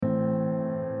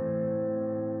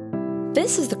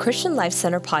This is the Christian Life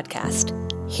Center podcast.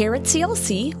 Here at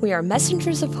CLC, we are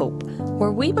messengers of hope,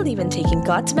 where we believe in taking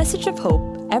God's message of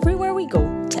hope everywhere we go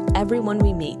to everyone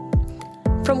we meet.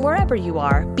 From wherever you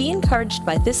are, be encouraged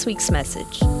by this week's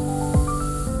message.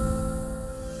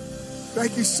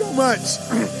 Thank you so much.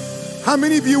 How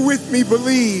many of you with me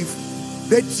believe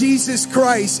that Jesus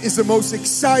Christ is the most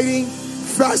exciting,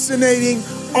 fascinating,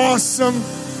 awesome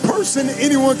person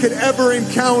anyone could ever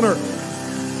encounter?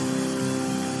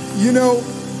 You know,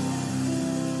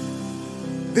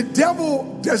 the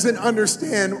devil doesn't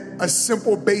understand a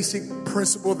simple, basic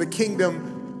principle of the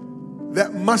kingdom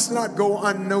that must not go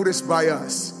unnoticed by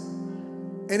us.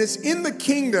 And it's in the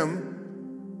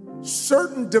kingdom,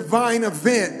 certain divine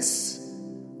events,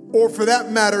 or for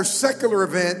that matter, secular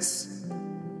events,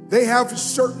 they have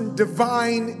certain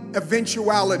divine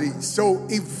eventualities. So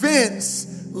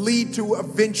events lead to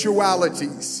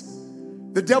eventualities.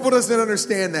 The devil doesn't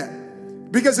understand that.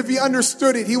 Because if he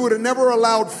understood it, he would have never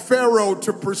allowed Pharaoh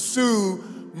to pursue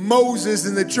Moses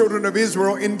and the children of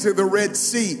Israel into the Red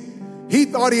Sea. He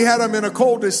thought he had them in a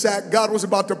cul-de-sac. God was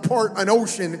about to part an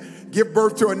ocean, give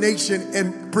birth to a nation,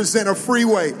 and present a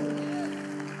freeway.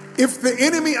 If the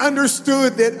enemy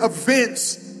understood that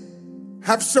events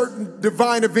have certain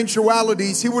divine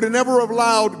eventualities, he would have never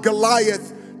allowed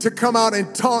Goliath to come out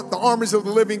and taunt the armies of the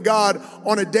living God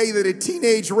on a day that a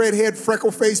teenage redhead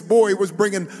freckle-faced boy was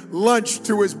bringing lunch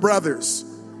to his brothers.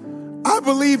 I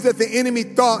believe that the enemy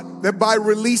thought that by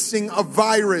releasing a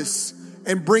virus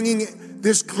and bringing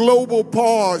this global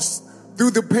pause through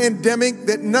the pandemic,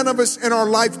 that none of us in our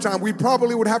lifetime, we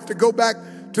probably would have to go back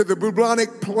to the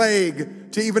bubonic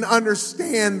plague to even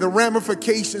understand the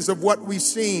ramifications of what we've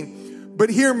seen. But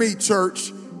hear me,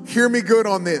 church, hear me good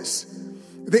on this.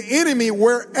 The enemy,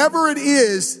 wherever it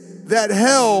is that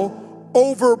hell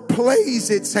overplays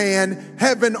its hand,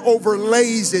 heaven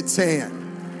overlays its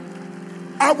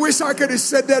hand. I wish I could have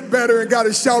said that better and got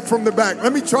a shout from the back.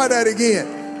 Let me try that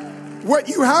again. What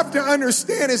you have to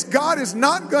understand is God is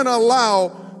not going to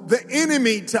allow the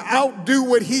enemy to outdo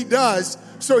what he does.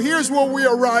 So here's where we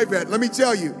arrive at. Let me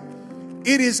tell you,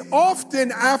 it is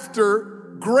often after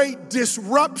great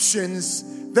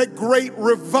disruptions that great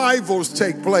revivals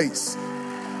take place.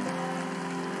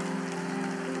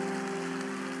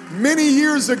 Many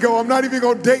years ago, I'm not even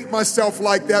going to date myself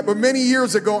like that, but many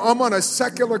years ago, I'm on a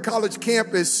secular college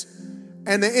campus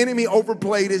and the enemy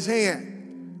overplayed his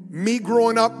hand. Me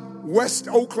growing up West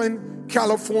Oakland,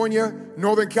 California,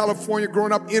 Northern California,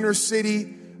 growing up inner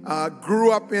city,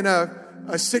 grew up in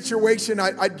a situation,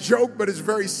 I joke, but it's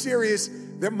very serious,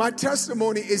 that my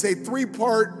testimony is a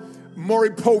 3-part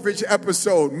Maury Povich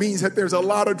episode. Means that there's a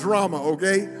lot of drama,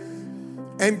 okay?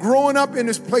 And growing up in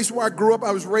this place where I grew up,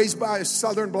 I was raised by a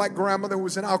Southern black grandmother who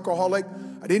was an alcoholic.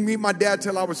 I didn't meet my dad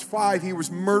till I was 5. He was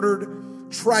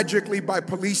murdered tragically by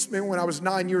policemen when I was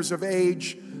 9 years of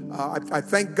age. I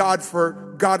thank God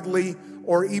for godly,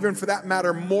 or even for that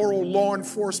matter, moral law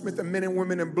enforcement, the men and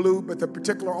women in blue, but the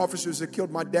particular officers that killed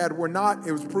my dad were not.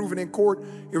 It was proven in court.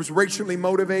 It was racially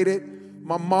motivated.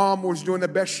 My mom was doing the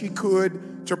best she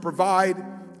could to provide.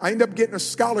 I ended up getting a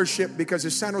scholarship because the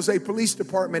San Jose Police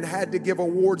Department had to give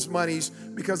awards monies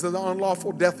because of the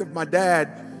unlawful death of my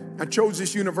dad. I chose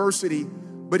this university.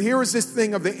 But here is this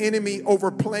thing of the enemy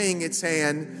overplaying its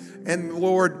hand and the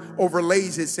Lord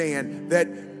overlays its hand.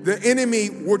 That the enemy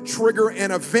would trigger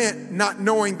an event not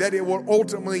knowing that it will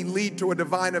ultimately lead to a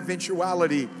divine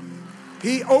eventuality.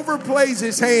 He overplays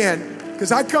his hand.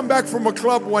 Because I come back from a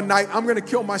club one night, I'm going to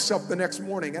kill myself the next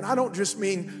morning. And I don't just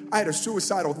mean I had a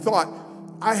suicidal thought.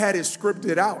 I had it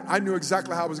scripted out. I knew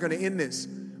exactly how I was going to end this.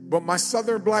 But my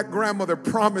Southern black grandmother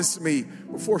promised me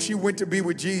before she went to be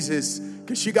with Jesus,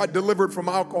 because she got delivered from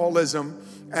alcoholism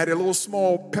at a little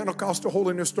small Pentecostal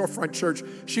holiness storefront church.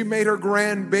 She made her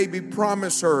grandbaby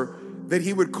promise her that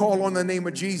he would call on the name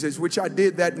of Jesus, which I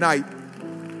did that night.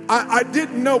 I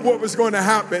didn't know what was going to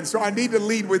happen, so I need to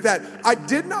lead with that. I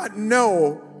did not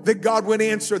know that God would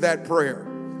answer that prayer.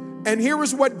 And here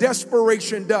is what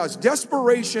desperation does.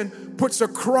 Desperation puts a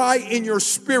cry in your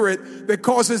spirit that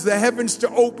causes the heavens to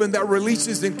open, that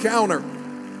releases encounter.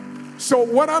 So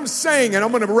what I'm saying, and I'm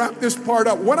going to wrap this part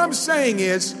up. What I'm saying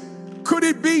is, could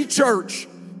it be, church,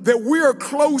 that we are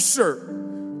closer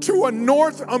to a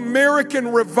North American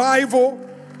revival,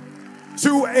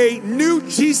 to a new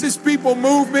Jesus people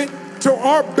movement, to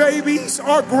our babies,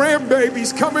 our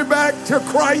grandbabies coming back to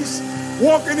Christ,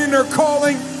 walking in their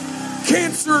calling,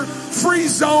 cancer-free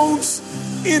zones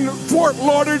in Fort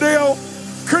Lauderdale?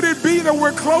 Could it be that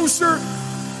we're closer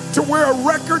to where a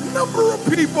record number of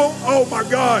people, oh my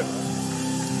God,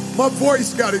 my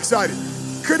voice got excited.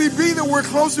 Could it be that we're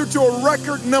closer to a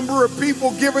record number of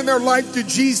people giving their life to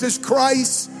Jesus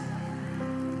Christ?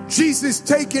 Jesus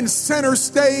taking center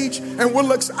stage, and what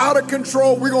looks out of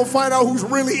control, we're going to find out who's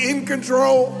really in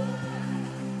control.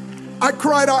 I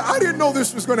cried out. I didn't know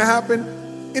this was going to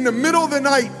happen. In the middle of the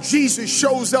night, Jesus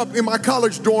shows up in my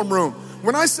college dorm room.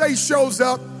 When I say shows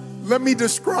up, let me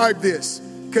describe this,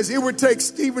 because it would take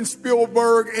Steven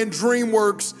Spielberg and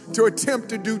DreamWorks to attempt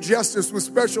to do justice with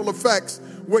special effects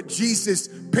what Jesus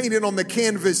painted on the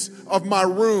canvas of my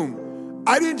room.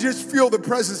 I didn't just feel the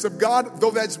presence of God,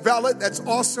 though that's valid, that's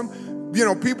awesome. You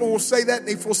know, people will say that and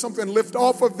they feel something lift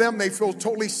off of them. They feel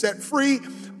totally set free.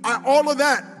 All of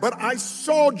that. But I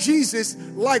saw Jesus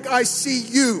like I see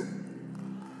you.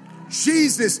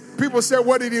 Jesus, people said,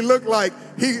 what did he look like?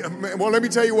 Well, let me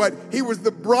tell you what. He was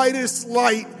the brightest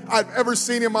light I've ever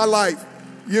seen in my life.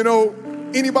 You know,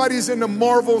 anybody who's in the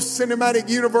Marvel Cinematic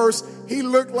Universe, he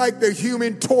looked like the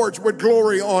Human Torch with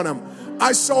glory on him.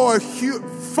 I saw a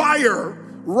fire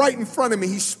right in front of me.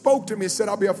 He spoke to me and said,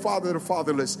 I'll be a father to the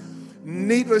fatherless.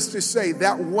 Needless to say,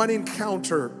 that one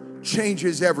encounter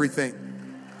changes everything.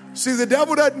 See, the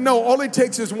devil doesn't know. All it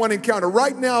takes is one encounter.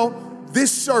 Right now,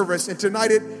 this service, and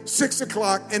tonight at 6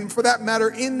 o'clock, and for that matter,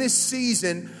 in this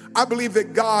season, I believe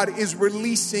that God is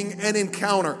releasing an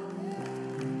encounter.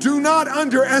 Do not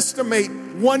underestimate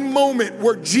one moment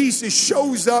where Jesus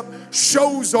shows up,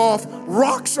 shows off,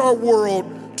 rocks our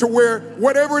world, to where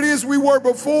whatever it is we were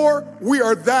before, we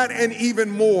are that and even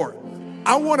more.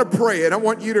 I want to pray, and I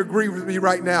want you to agree with me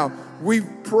right now. We've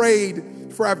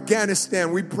prayed for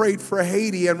Afghanistan. We prayed for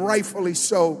Haiti, and rightfully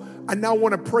so. I now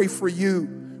want to pray for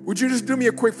you. Would you just do me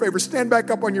a quick favor? Stand back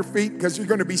up on your feet, because you're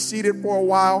going to be seated for a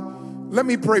while. Let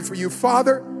me pray for you.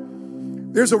 Father,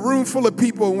 there's a room full of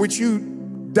people in which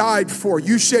you died for.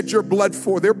 You shed your blood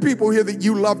for. There are people here that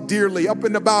you love dearly, up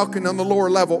in the balcony on the lower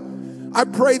level. I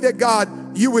pray that,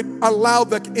 God, you would allow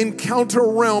the encounter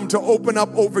realm to open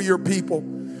up over your people.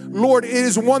 Lord, it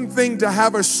is one thing to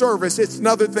have a service. It's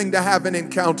another thing to have an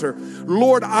encounter.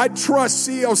 Lord, I trust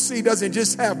CLC doesn't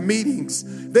just have meetings.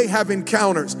 They have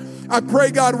encounters. I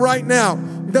pray, God, right now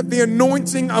that the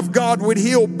anointing of God would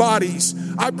heal bodies.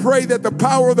 I pray that the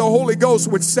power of the Holy Ghost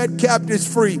would set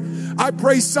captives free. I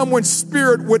pray someone's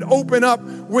spirit would open up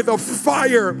with a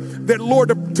fire that,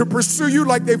 Lord, to pursue you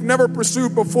like they've never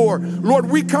pursued before. Lord,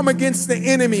 we come against the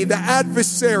enemy, the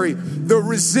adversary, the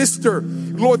resistor,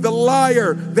 Lord, the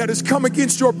liar that has come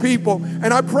against your people.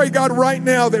 And I pray, God, right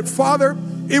now that, Father,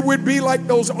 it would be like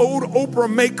those old Oprah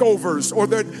makeovers or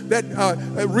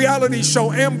that reality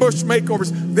show Ambush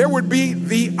makeovers. There would be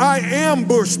the I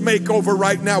Ambush makeover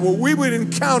right now where we would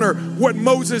encounter what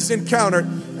Moses encountered.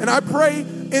 And I pray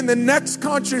in the next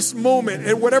conscious moment,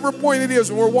 at whatever point it is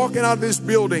when we're walking out of this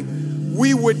building,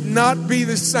 we would not be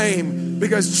the same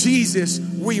because, Jesus,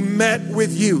 we met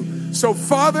with you. So,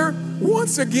 Father,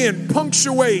 once again,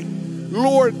 punctuate,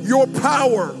 Lord, your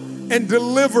power and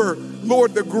deliver,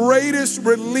 Lord, the greatest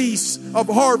release of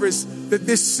harvest that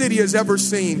this city has ever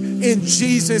seen. In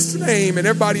Jesus' name. And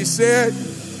everybody said,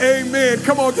 amen.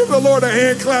 Come on, give the Lord a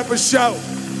hand clap, a shout.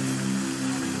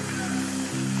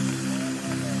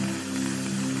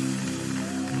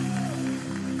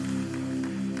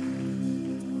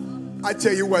 I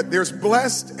tell you what, there's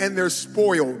blessed and there's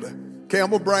spoiled. Okay, I'm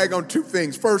going to brag on two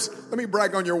things. First, let me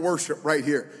brag on your worship right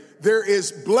here. There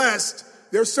is blessed.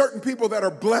 There are certain people that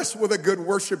are blessed with a good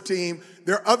worship team.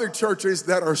 There are other churches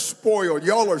that are spoiled.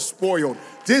 Y'all are spoiled.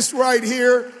 This right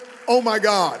here, oh my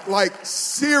God. Like,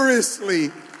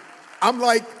 seriously, I'm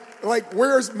like,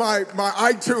 where's my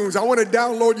iTunes? I want to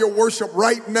download your worship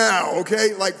right now,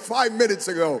 okay? Like 5 minutes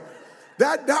ago.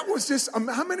 That was just,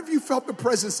 how many of you felt the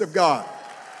presence of God?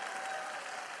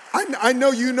 I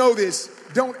know you know this.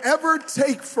 Don't ever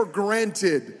take for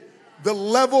granted the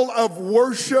level of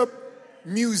worship,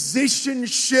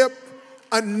 musicianship,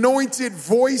 anointed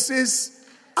voices.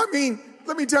 I mean,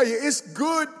 let me tell you, it's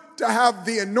good to have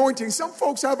the anointing. Some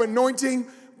folks have anointing,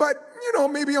 but, you know,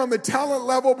 maybe on the talent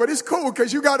level, but it's cool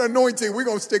because you got anointing. We're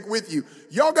going to stick with you.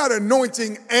 Y'all got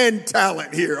anointing and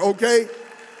talent here, okay?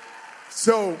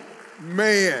 So,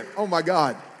 man, oh my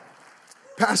God.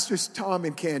 Pastors Tom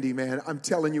and Candy, man, I'm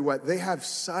telling you what, they have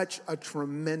such a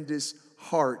tremendous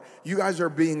heart. You guys are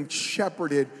being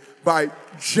shepherded by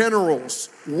generals,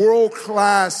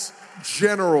 world-class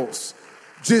generals,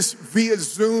 just via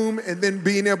Zoom and then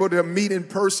being able to meet in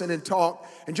person and talk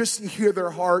and just to hear their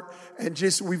heart. And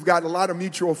just, we've got a lot of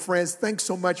mutual friends. Thanks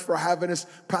so much for having us,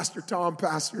 Pastor Tom,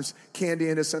 Pastors Candy,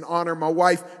 and it's an honor. My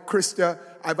wife, Krista,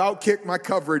 I've outkicked my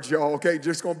coverage, y'all, okay?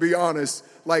 Just gonna be honest.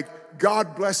 Like,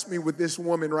 God bless me with this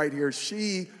woman right here.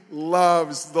 She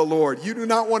loves the Lord. You do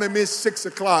not want to miss 6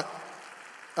 o'clock.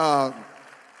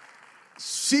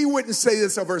 She wouldn't say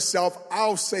this of herself.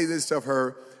 I'll say this of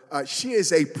her. She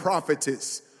is a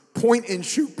prophetess, point and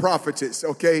shoot prophetess,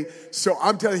 okay? So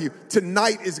I'm telling you,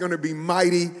 tonight is going to be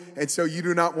mighty, and so you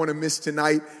do not want to miss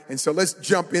tonight. And so let's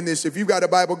jump in this. If you've got a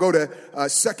Bible, go to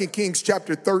 2 Kings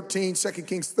chapter 13, 2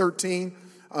 Kings 13.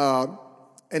 And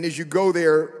as you go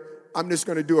there, I'm just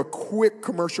going to do a quick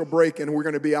commercial break, and we're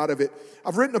going to be out of it.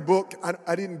 I've written a book.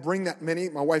 I didn't bring that many.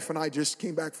 My wife and I just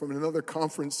came back from another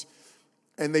conference,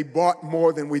 and they bought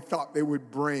more than we thought they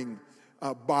would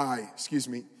buy.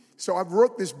 So I've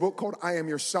wrote this book called I Am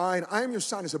Your Sign. I Am Your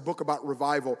Sign is a book about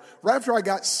revival. Right after I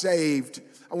got saved,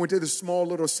 I went to this small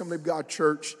little Assembly of God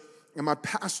church, and my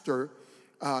pastor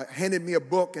handed me a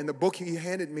book, and the book he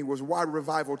handed me was Why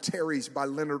Revival Tarries by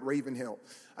Leonard Ravenhill.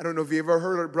 I don't know if you ever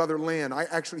heard of Brother Lynn. I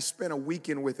actually spent a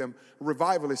weekend with him, a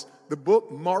revivalist. The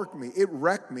book marked me. It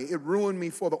wrecked me. It ruined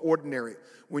me for the ordinary.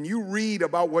 When you read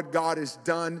about what God has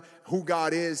done, who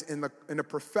God is, and the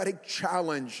prophetic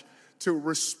challenge to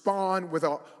respond with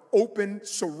an open,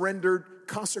 surrendered,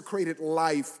 consecrated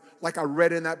life, like I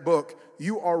read in that book,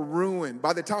 you are ruined.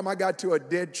 By the time I got to a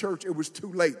dead church, it was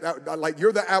too late. Like,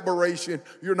 you're the aberration.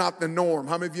 You're not the norm.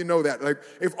 How many of you know that? Like,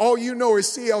 if all you know is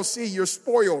CLC, you're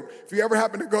spoiled. If you ever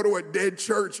happen to go to a dead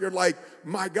church, you're like,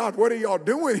 my God, what are y'all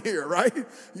doing here, right?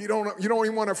 You don't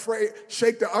even want to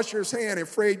shake the usher's hand,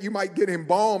 afraid you might get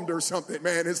embalmed or something,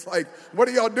 man. It's like, what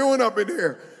are y'all doing up in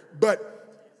here?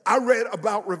 But I read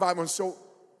about revival. And so,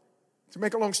 to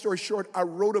make a long story short, I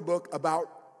wrote a book about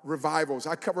revivals.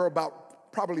 I cover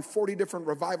about probably 40 different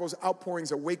revivals,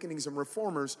 outpourings, awakenings, and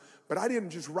reformers. But I didn't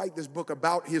just write this book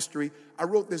about history. I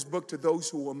wrote this book to those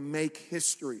who will make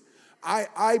history.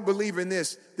 I believe in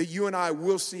this, that you and I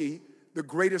will see the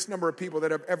greatest number of people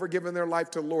that have ever given their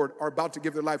life to the Lord are about to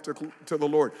give their life to the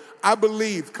Lord. I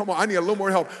believe, come on, I need a little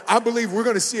more help. I believe we're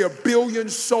going to see 1 billion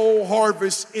soul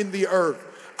harvest in the earth.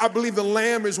 I believe the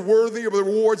Lamb is worthy of the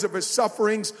rewards of his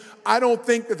sufferings. I don't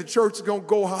think that the church is going to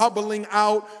go hobbling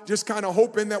out, just kind of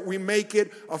hoping that we make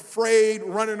it, afraid,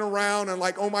 running around and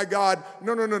like, oh my God.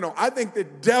 No. I think the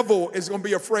devil is going to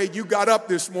be afraid you got up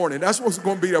this morning. That's what's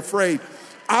going to be afraid.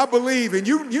 I believe, and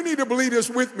you need to believe this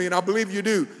with me, and I believe you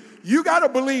do. You got to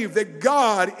believe that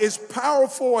God is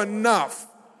powerful enough,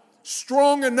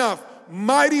 strong enough,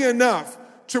 mighty enough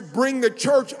to bring the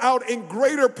church out in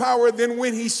greater power than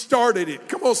when he started it.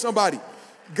 Come on, somebody.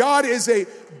 God is a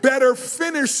better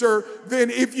finisher than,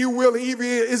 if you will, he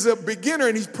is a beginner,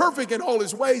 and he's perfect in all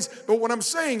his ways. But what I'm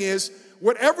saying is,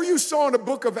 whatever you saw in the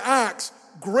book of Acts,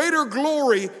 greater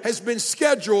glory has been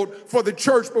scheduled for the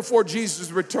church before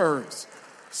Jesus returns.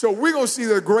 So we're going to see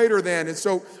the greater than. And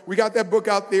so we got that book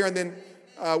out there, and then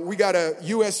we got a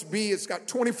USB. It's got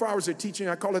 24 hours of teaching.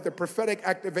 I call it the Prophetic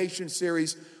Activation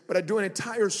Series. But I do an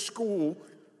entire school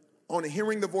on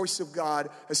hearing the voice of God,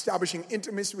 establishing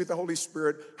intimacy with the Holy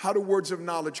Spirit, how do words of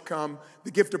knowledge come,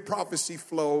 the gift of prophecy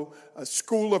flow, a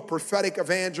school of prophetic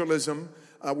evangelism,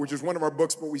 which is one of our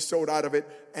books, but we sold out of it,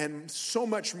 and so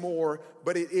much more.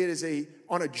 But it is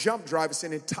on a jump drive, it's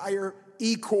an entire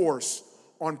e-course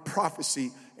on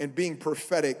prophecy and being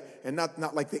prophetic, and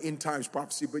not like the end times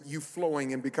prophecy, but you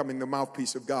flowing and becoming the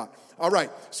mouthpiece of God. All right,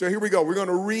 so here we go. We're going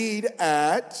to read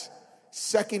at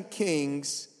 2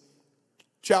 Kings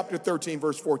chapter 13,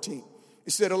 verse 14.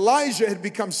 It said, Elijah had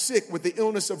become sick with the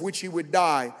illness of which he would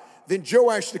die. Then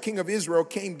Joash, the king of Israel,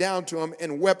 came down to him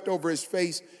and wept over his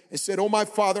face and said, "Oh, my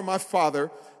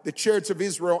father, the chariots of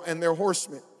Israel and their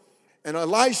horsemen." And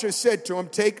Elisha said to him,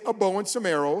 "Take a bow and some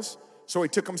arrows." So he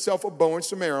took himself a bow and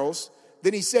some arrows.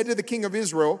 Then he said to the king of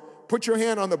Israel, "Put your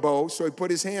hand on the bow." So he put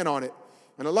his hand on it.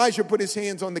 And Elijah put his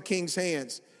hands on the king's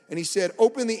hands. And he said,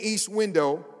 "Open the east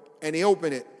window." And he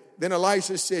opened it. Then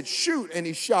Elisha said, "Shoot." And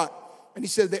he shot. And he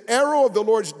said, "The arrow of the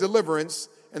Lord's deliverance,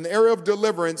 and the arrow of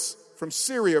deliverance from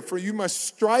Syria, for you must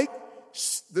strike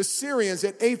the Syrians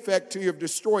at Aphek till you have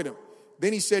destroyed them."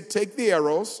 Then he said, "Take the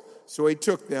arrows." So he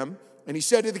took them. And he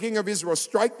said to the king of Israel,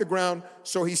 "Strike the ground."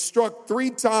 So he struck 3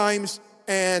 times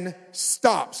and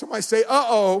stopped. Somebody say,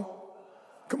 uh-oh.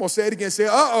 Come on, say it again. Say,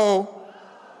 uh-oh.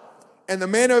 And the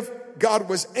man of God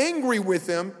was angry with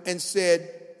him and said,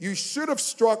 "You should have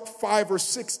struck 5 or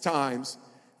 6 times.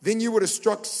 Then you would have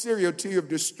struck Syria till you have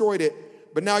destroyed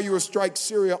it. But now you will strike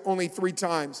Syria only 3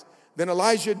 times. Then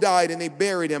Elijah died, and they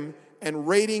buried him. And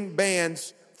raiding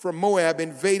bands from Moab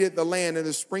invaded the land in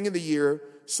the spring of the year.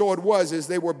 So it was, as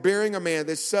they were burying a man,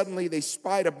 that suddenly they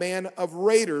spied a band of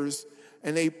raiders,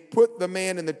 and they put the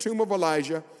man in the tomb of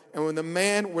Elijah. And when the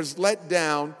man was let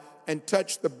down and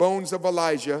touched the bones of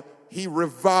Elijah, he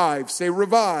revived. Say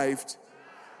revived.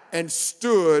 And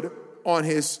stood on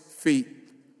his feet.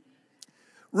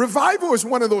 Revival is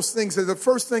one of those things that the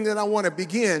first thing that I want to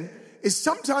begin is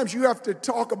sometimes you have to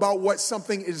talk about what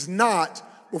something is not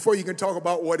before you can talk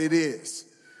about what it is.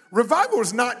 Revival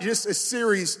is not just a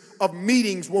series of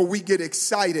meetings where we get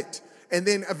excited and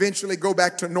then eventually go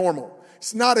back to normal.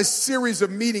 It's not a series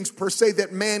of meetings per se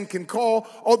that man can call,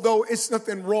 although it's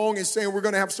nothing wrong in saying we're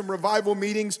going to have some revival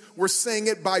meetings. We're saying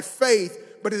it by faith.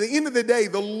 But at the end of the day,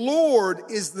 the Lord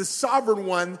is the sovereign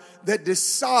one that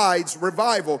decides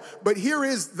revival. But here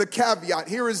is the caveat.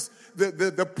 Here is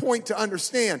the point to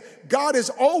understand. God is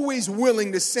always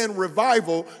willing to send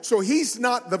revival, so he's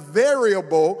not the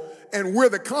variable and we're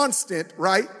the constant,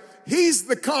 right? He's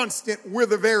the constant, we're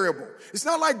the variable. It's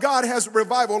not like God has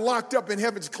revival locked up in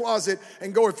heaven's closet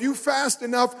and go, if you fast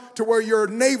enough to where your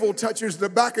navel touches the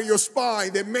back of your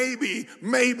spine, then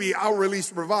maybe I'll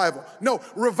release revival. No,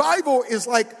 revival is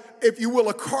like, if you will,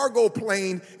 a cargo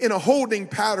plane in a holding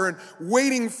pattern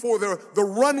waiting for the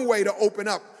runway to open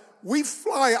up. We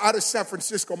fly out of San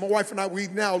Francisco. My wife and I, we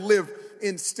now live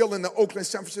still in the Oakland,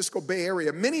 San Francisco Bay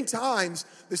Area. Many times,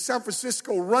 the San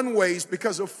Francisco runways,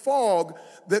 because of fog,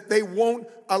 that they won't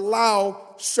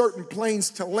allow certain planes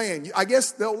to land. I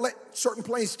guess they'll let certain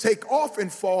planes take off in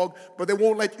fog, but they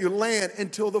won't let you land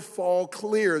until the fog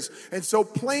clears. And so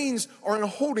planes are in a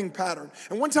holding pattern.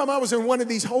 And one time I was in one of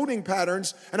these holding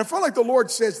patterns, and I felt like the Lord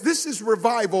says, this is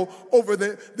revival over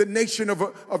the nation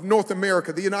of North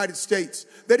America, the United States.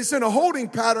 That it's in a holding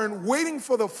pattern waiting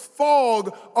for the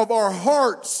fog of our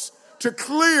hearts to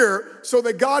clear so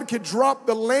that God can drop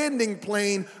the landing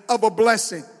plane of a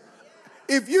blessing.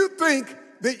 If you think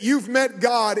that you've met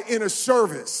God in a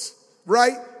service,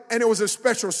 right? And it was a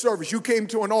special service. You came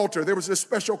to an altar. There was a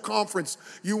special conference.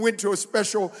 You went to a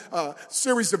special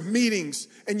series of meetings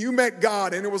and you met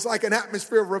God and it was like an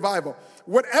atmosphere of revival.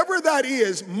 Whatever that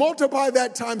is, multiply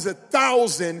that times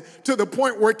 1,000 to the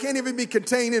point where it can't even be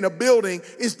contained in a building.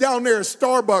 It's down there at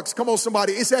Starbucks. Come on,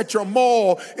 somebody. It's at your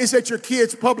mall. It's at your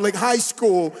kids' public high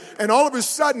school. And all of a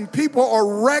sudden, people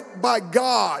are wrecked by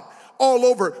God. All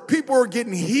over. People are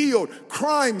getting healed.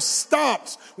 Crime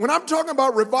stops. When I'm talking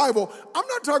about revival, I'm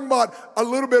not talking about a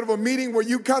little bit of a meeting where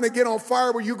you kind of get on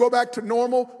fire, where you go back to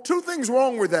normal. Two things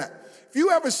wrong with that. If you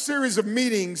have a series of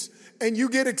meetings and you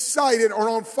get excited or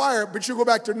on fire, but you go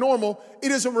back to normal,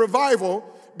 it isn't revival,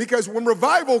 because when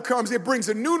revival comes, it brings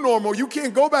a new normal. You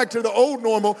can't go back to the old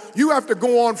normal. You have to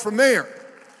go on from there.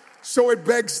 So it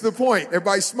begs the point.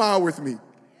 Everybody smile with me.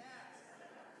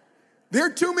 There are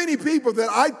too many people that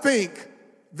I think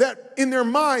that in their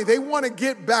mind, they want to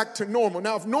get back to normal.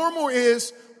 Now, if normal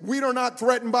is we are not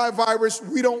threatened by a virus,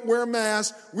 we don't wear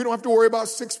masks, we don't have to worry about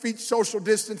 6 feet social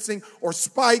distancing or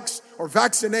spikes or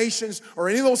vaccinations or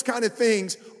any of those kind of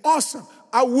things, awesome.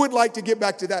 I would like to get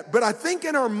back to that. But I think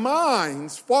in our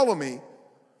minds, follow me,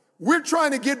 we're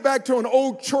trying to get back to an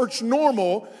old church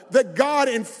normal that God,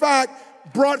 in fact,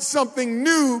 brought something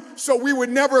new so we would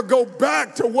never go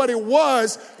back to what it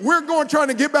was. We're trying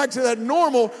to get back to that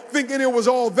normal thinking it was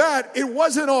all that. It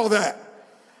wasn't all that.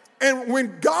 And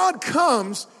when God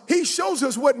comes, he shows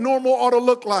us what normal ought to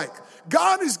look like.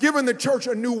 God has given the church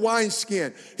a new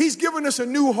wineskin. He's given us a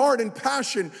new heart and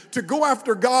passion to go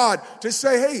after God, to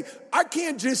say, hey, I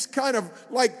can't just kind of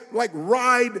like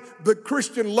ride the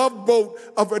Christian love boat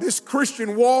of this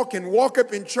Christian walk and walk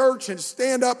up in church and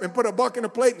stand up and put a buck in a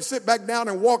plate and sit back down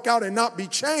and walk out and not be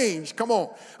changed. Come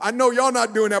on. I know y'all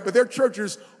not doing that, but there are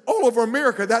churches all over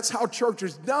America. That's how church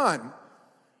is done.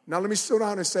 Now let me slow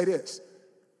down and say this.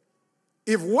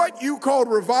 If what you called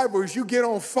revival is you get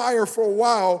on fire for a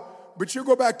while, but you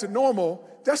go back to normal,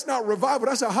 that's not revival,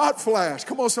 that's a hot flash.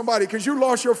 Come on, somebody, because you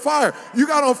lost your fire. You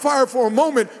got on fire for a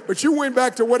moment, but you went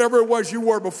back to whatever it was you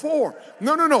were before.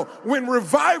 No. When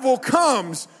revival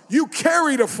comes, you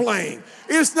carry the flame.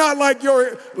 It's not like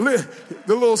the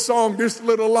little song, this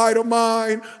little light of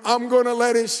mine, I'm going to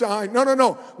let it shine.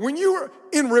 No. When you're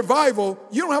in revival,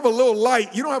 you don't have a little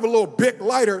light. You don't have a little Bic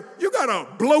lighter. You got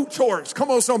a blowtorch. Come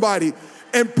on, somebody.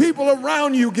 And people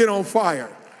around you get on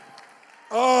fire.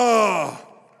 Oh,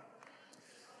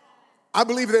 I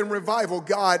believe that in revival,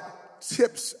 God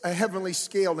tips a heavenly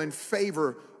scale in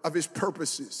favor of his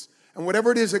purposes. And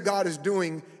whatever it is that God is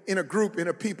doing in a group, in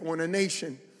a people, in a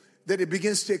nation, that it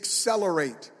begins to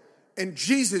accelerate. And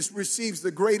Jesus receives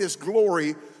the greatest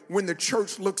glory when the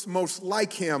church looks most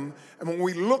like him. And when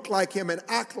we look like him and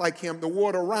act like him, the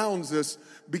world around us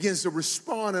begins to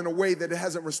respond in a way that it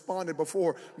hasn't responded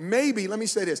before. Maybe, let me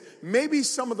say this, maybe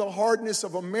some of the hardness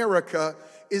of America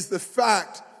is the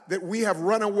fact that we have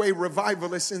runaway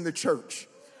revivalists in the church.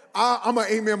 I'm going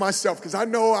to amen myself because I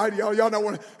know y'all don't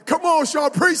want to. Come on,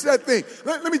 Sean, preach that thing.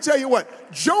 Let me tell you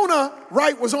what. Jonah,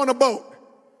 right, was on a boat.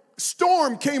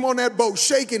 Storm came on that boat,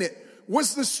 shaking it.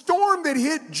 Was the storm that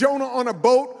hit Jonah on a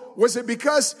boat, Was it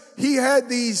because he had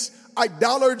these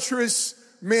idolatrous,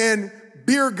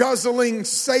 beer guzzling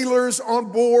sailors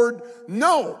on board?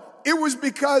 No, it was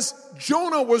because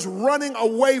Jonah was running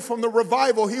away from the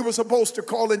revival he was supposed to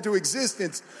call into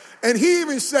existence. And he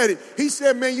even said it. He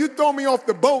said, man, you throw me off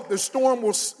the boat, the storm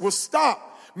will stop.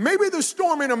 Maybe the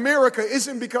storm in America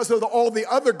isn't because of all the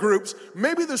other groups.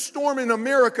 Maybe the storm in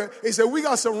America is that we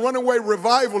got some runaway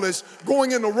revivalists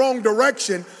going in the wrong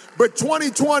direction. But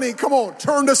 2020, come on,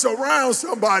 turned us around,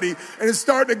 somebody, and it's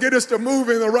starting to get us to move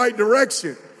in the right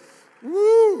direction.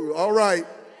 Woo, all right.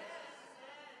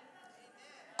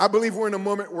 I believe we're in a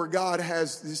moment where God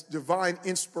has this divine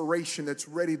inspiration that's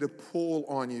ready to pull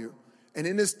on you. And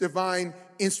in this divine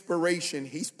inspiration,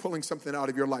 he's pulling something out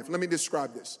of your life. Let me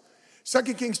describe this.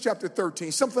 2 Kings chapter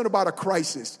 13, something about a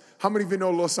crisis. How many of you know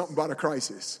a little something about a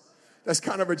crisis? That's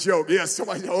kind of a joke. Yes,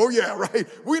 somebody, oh yeah, right.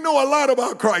 We know a lot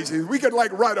about crisis. We could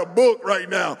write a book right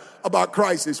now about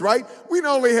crisis, right? We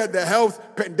not only had the health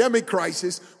pandemic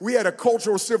crisis, we had a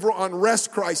cultural civil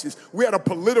unrest crisis. We had a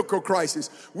political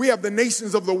crisis. We have the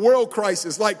nations of the world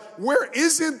crisis. Where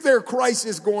isn't there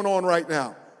crisis going on right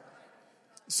now?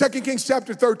 2 Kings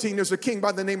chapter 13, there's a king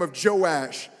by the name of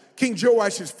Joash. King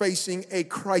Joash is facing a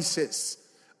crisis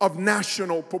of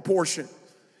national proportion.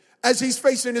 As he's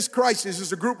facing this crisis,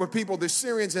 there's a group of people, the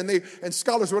Syrians, and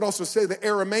scholars would also say the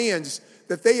Arameans,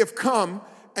 that they have come,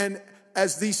 and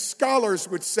as these scholars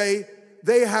would say,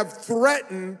 they have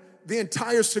threatened the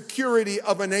entire security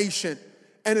of a nation.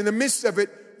 And in the midst of it,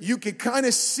 you could kind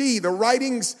of see the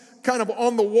writings kind of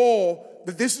on the wall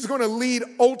that this is going to lead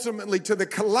ultimately to the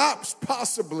collapse,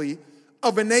 possibly,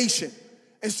 of a nation.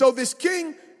 And so this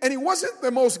king, and he wasn't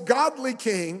the most godly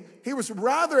king. He was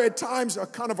rather at times a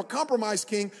kind of a compromised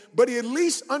king, but he at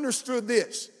least understood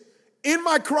this. In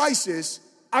my crisis,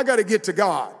 I got to get to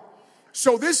God.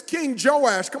 So this King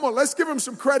Joash, come on, let's give him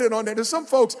some credit on that. There's some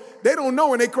folks, they don't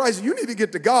know in their crisis, you need to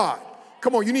get to God.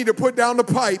 Come on, you need to put down the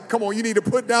pipe. Come on, you need to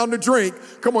put down the drink.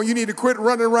 Come on, you need to quit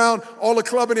running around all the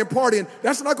clubbing and partying.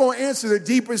 That's not going to answer the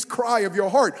deepest cry of your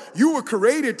heart. You were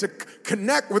created to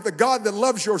connect with the God that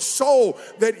loves your soul,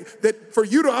 that for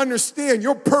you to understand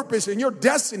your purpose and your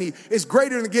destiny is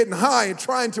greater than getting high and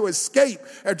trying to escape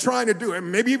and trying to do it.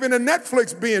 Maybe even a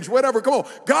Netflix binge, whatever. Come on,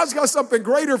 God's got something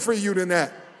greater for you than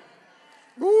that.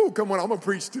 Ooh, come on, I'm going to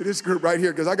preach to this group right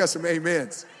here because I got some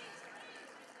amens.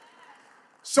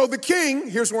 So the king,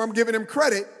 here's where I'm giving him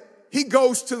credit, he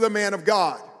goes to the man of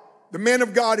God. The man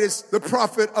of God is the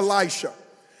prophet Elisha.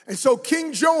 And so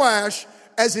King Joash,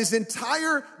 as his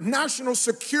entire national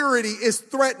security is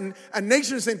threatened, a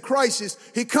nation is in crisis,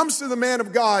 he comes to the man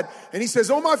of God and he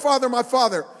says, oh, my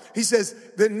father. He says,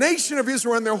 the nation of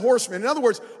Israel and their horsemen. In other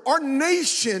words, our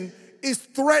nation is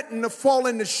threatened to fall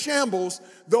into shambles.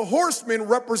 The horseman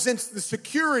represents the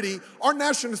security. Our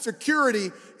national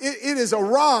security, it is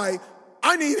awry.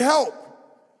 I need help.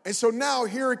 And so now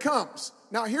here it comes.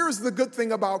 Now here's the good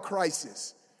thing about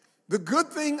crisis. The good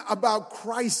thing about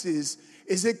crisis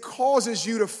is it causes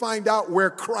you to find out where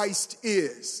Christ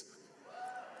is.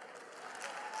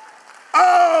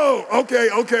 Oh, okay.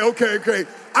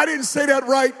 I didn't say that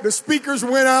right. The speakers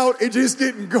went out. It just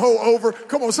didn't go over.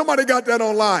 Come on, somebody got that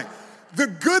online. The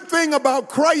good thing about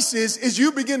crisis is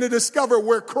you begin to discover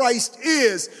where Christ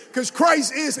is, because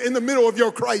Christ is in the middle of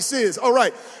your crisis. All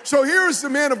right, so here's the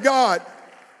man of God,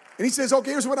 and he says,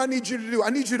 okay, here's what I need you to do. I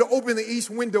need you to open the east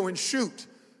window and shoot.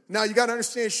 Now, you got to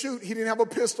understand, shoot. He didn't have a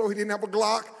pistol. He didn't have a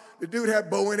Glock. The dude had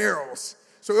bow and arrows.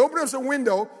 So he opens up the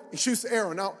window and shoots the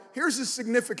arrow. Now, here's the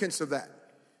significance of that.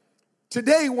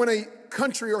 Today, when a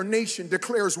country or nation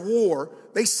declares war,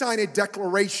 they sign a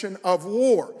declaration of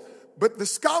war. But the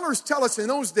scholars tell us in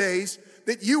those days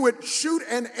that you would shoot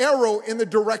an arrow in the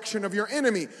direction of your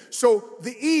enemy. So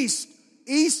the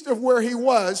east of where he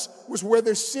was where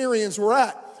the Syrians were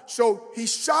at. So he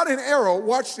shot an arrow,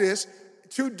 watch this,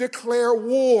 to declare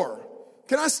war.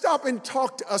 Can I stop and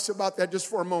talk to us about that just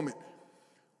for a moment?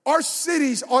 Our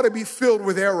cities ought to be filled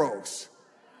with arrows.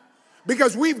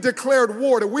 Because we've declared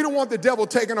war, that we don't want the devil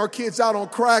taking our kids out on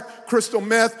crack, crystal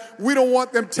meth. We don't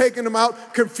want them taking them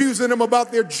out, confusing them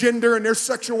about their gender and their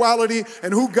sexuality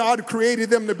and who God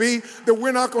created them to be. That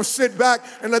we're not going to sit back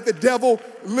and let the devil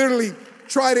literally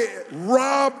try to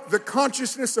rob the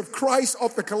consciousness of Christ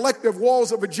off the collective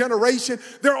walls of a generation.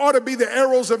 There ought to be the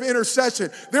arrows of intercession.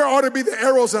 There ought to be the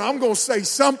arrows, and I'm going to say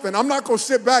something. I'm not going to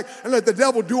sit back and let the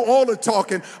devil do all the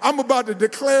talking. I'm about to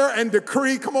declare and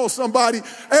decree. Come on, somebody.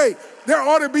 Hey, there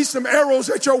ought to be some arrows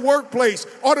at your workplace.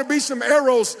 Ought to be some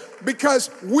arrows, because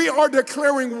we are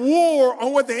declaring war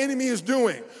on what the enemy is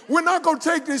doing. We're not going to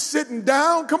take this sitting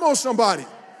down. Come on, somebody.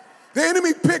 The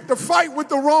enemy picked a fight with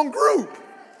the wrong group.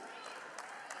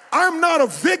 I'm not a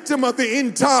victim of the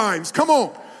end times. Come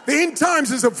on. The end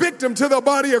times is a victim to the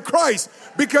body of Christ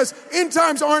because end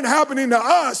times aren't happening to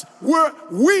us.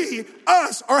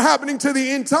 Us are happening to the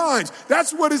end times.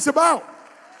 That's what it's about.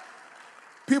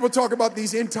 People talk about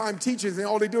these end time teachings and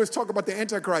all they do is talk about the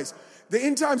Antichrist. The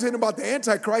end times ain't about the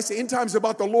Antichrist. The end times is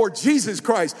about the Lord Jesus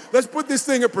Christ. Let's put this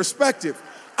thing in perspective.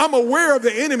 I'm aware of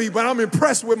the enemy, but I'm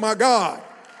impressed with my God.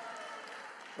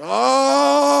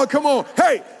 Oh, come on.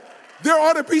 Hey, there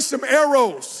ought to be some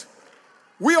arrows.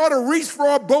 We ought to reach for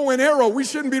our bow and arrow. We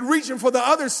shouldn't be reaching for the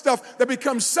other stuff that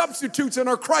becomes substitutes in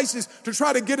our crisis to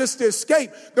try to get us to escape.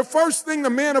 The first thing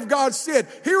the man of God said,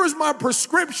 here is my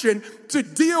prescription to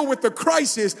deal with the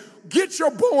crisis. Get your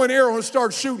bow and arrow and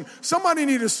start shooting. Somebody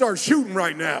need to start shooting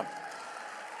right now.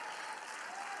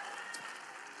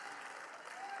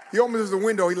 He opens the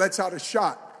window, he lets out a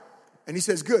shot. And he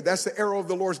says, good, that's the arrow of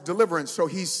the Lord's deliverance. So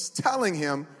he's telling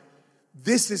him,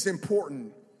 this is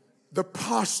important. The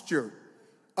posture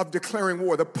of declaring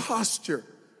war, the posture.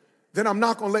 Then I'm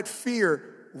not going to let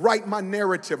fear write my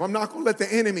narrative. I'm not going to let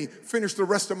the enemy finish the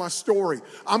rest of my story.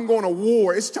 I'm going to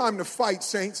war. It's time to fight,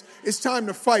 saints. It's time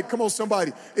to fight. Come on,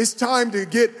 somebody. It's time to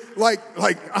get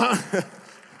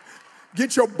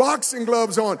get your boxing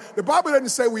gloves on. The Bible doesn't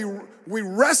say we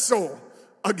wrestle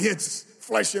against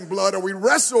flesh and blood or we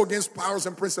wrestle against powers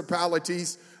and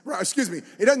principalities. Excuse me.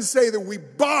 It doesn't say that we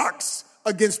box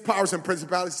against powers and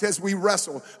principalities. It says we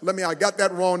wrestle. I got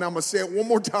that wrong. Now I'm going to say it one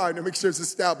more time to make sure it's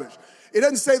established. It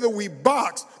doesn't say that we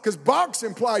box, because box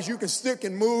implies you can stick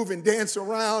and move and dance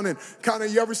around and kind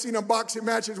of, you ever seen them boxing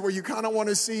matches where you kind of want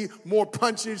to see more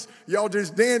punches, y'all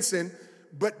just dancing.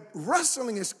 But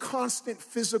wrestling is constant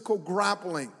physical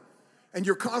grappling, and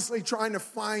you're constantly trying to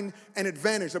find an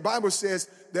advantage. The Bible says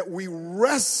that we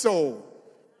wrestle.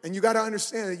 And you got to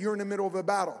understand that you're in the middle of a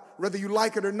battle, whether you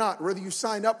like it or not, whether you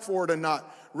signed up for it or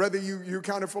not, whether you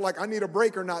kind of feel like I need a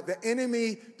break or not. The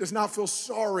enemy does not feel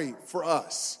sorry for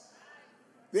us.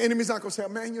 The enemy's not going to say,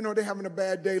 man, they're having a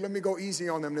bad day. Let me go easy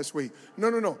on them this week.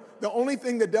 No. The only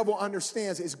thing the devil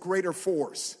understands is greater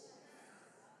force.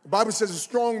 The Bible says a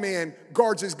strong man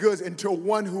guards his goods until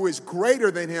one who is greater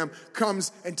than him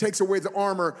comes and takes away the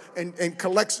armor and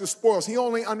collects the spoils. He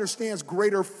only understands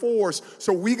greater force,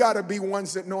 so we got to be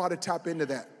ones that know how to tap into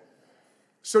that.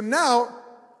 So now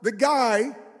the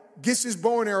guy gets his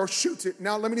bow and arrow, shoots it.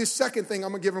 Now let me do the second thing I'm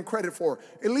going to give him credit for.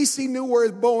 At least he knew where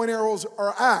his bow and arrows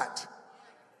are at.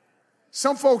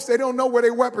 Some folks, they don't know where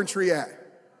their weaponry at.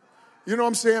 You know what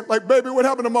I'm saying? Like, baby, what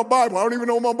happened to my Bible? I don't even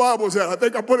know where my Bible's at. I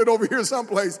think I put it over here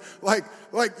someplace. Like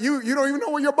you don't even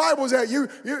know where your Bible's at.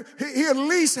 He at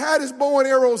least had his bow and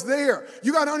arrows there.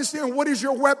 You got to understand, what is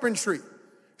your weaponry?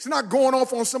 It's not going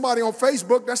off on somebody on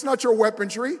Facebook. That's not your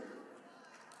weaponry.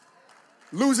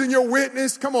 Losing your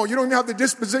witness. Come on, you don't even have the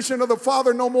disposition of the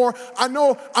Father no more. I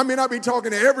know I may not be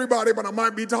talking to everybody, but I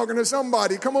might be talking to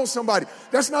somebody. Come on, somebody.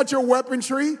 That's not your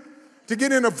weaponry. To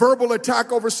get in a verbal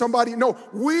attack over somebody. No,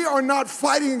 we are not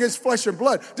fighting against flesh and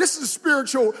blood. This is a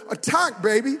spiritual attack,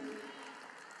 baby.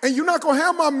 And you're not going to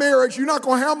have my marriage. You're not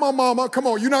going to have my mama. Come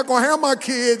on, you're not going to have my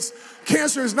kids.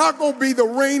 Cancer is not going to be the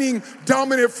reigning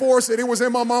dominant force that it was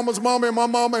in my mama's mama and my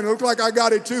mama, and it looked like I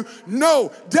got it too.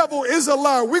 No, devil is a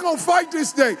liar. We're going to fight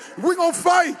this day. We're going to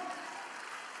fight.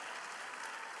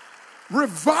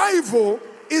 Revival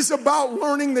is about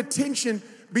learning the tension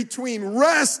between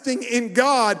resting in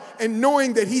God and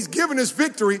knowing that he's given us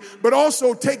victory, but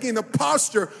also taking the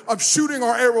posture of shooting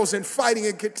our arrows and fighting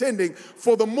and contending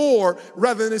for the more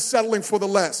rather than settling for the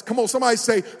less. Come on, somebody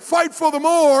say, fight for the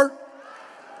more,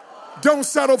 don't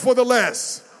settle for the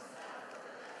less.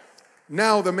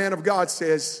 Now the man of God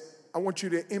says, I want you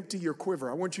to empty your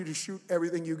quiver. I want you to shoot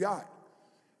everything you got.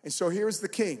 And so here's the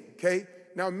king, okay?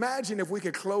 Now imagine if we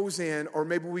could close in, or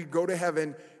maybe we go to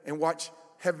heaven and watch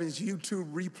heaven's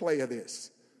YouTube replay of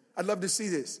this. I'd love to see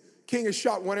this. King has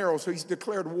shot one arrow, so he's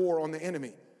declared war on the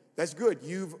enemy. That's good.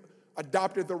 You've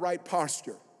adopted the right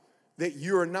posture. That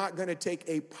you're not going to take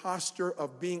a posture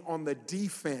of being on the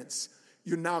defense.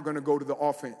 You're now going to go to the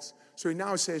offense. So he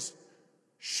now says,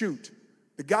 shoot.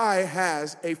 The guy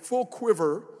has a full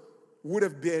quiver, would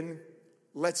have been,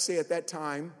 let's say at that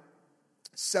time,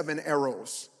 7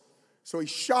 arrows. So he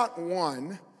shot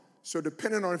one. So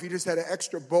depending on if he just had an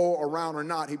extra bow around or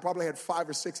not, he probably had 5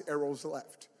 or 6 arrows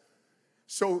left.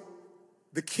 So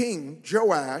the king,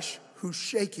 Joash, who's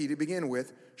shaky to begin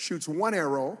with, shoots 1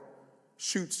 arrow,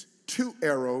 shoots 2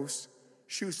 arrows,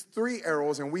 shoots 3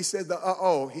 arrows, and we said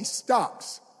he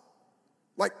stops.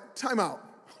 Like, time out,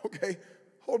 okay?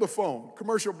 Hold the phone,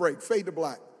 commercial break, fade to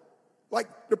black. Like,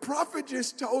 the prophet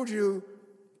just told you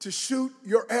to shoot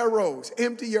your arrows,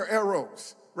 empty your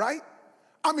arrows, right?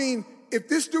 I mean, if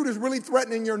this dude is really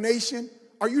threatening your nation,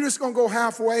 are you just going to go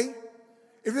halfway?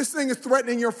 If this thing is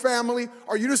threatening your family,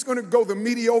 are you just going to go the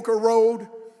mediocre road?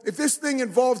 If this thing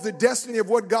involves the destiny of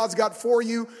what God's got for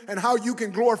you and how you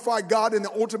can glorify God in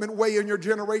the ultimate way in your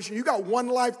generation, you got one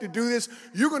life to do this.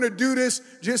 You're going to do this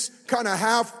just kind of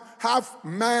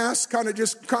half-mass, kind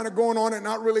of going on and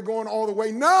not really going all the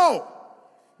way. No.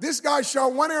 This guy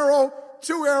shot one arrow,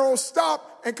 2 arrows,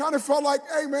 stopped, and kind of felt like,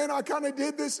 hey, man, I kind of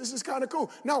did this. This is kind of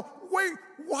cool. Now, wait,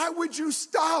 why would you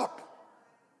stop?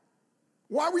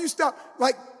 Why would you stop?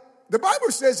 Like, the Bible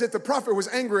says that the prophet was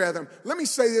angry at him. Let me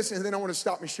say this, and then I want to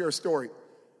stop and share a story.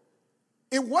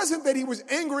 It wasn't that he was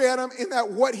angry at him in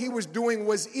that what he was doing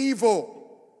was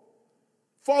evil.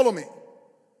 Follow me.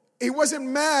 He wasn't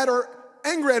mad or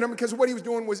angry at him because what he was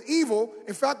doing was evil.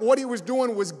 In fact, what he was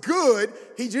doing was good.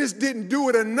 He just didn't do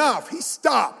it enough. He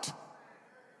stopped.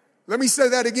 Let me say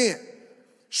that again.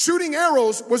 Shooting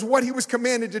arrows was what he was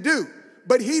commanded to do,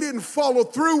 but he didn't follow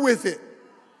through with it.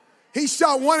 He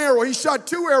shot 1 arrow, he shot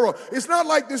 2 arrows. It's not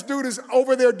like this dude is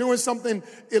over there doing something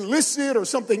illicit or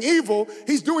something evil.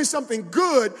 He's doing something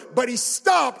good, but he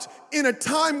stopped in a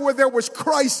time where there was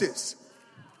crisis.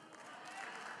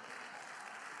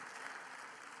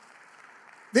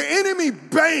 The enemy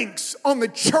banks on the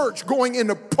church going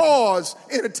into pause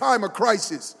in a time of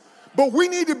crisis. But we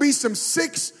need to be some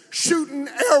 6-shooting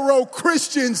arrow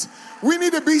Christians. We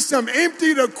need to be some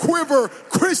empty to quiver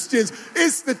Christians.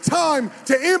 It's the time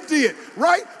to empty it,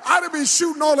 right? I'd have been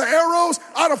shooting all the arrows.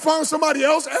 I'd have found somebody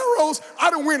else arrows.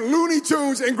 I'd have went Looney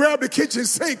Tunes and grabbed the kitchen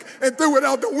sink and threw it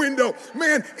out the window.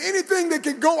 Man, anything that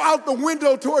can go out the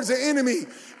window towards the enemy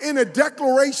in a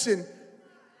declaration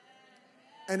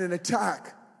and an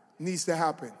attack needs to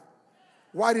happen.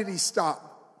 Why did he stop?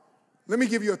 Let me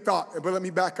give you a thought, but let me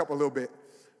back up a little bit.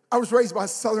 I was raised by a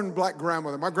Southern black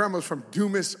grandmother. My grandmother's from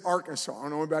Dumas, Arkansas. I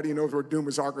don't know if anybody knows where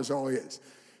Dumas, Arkansas is.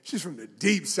 She's from the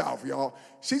deep South, y'all.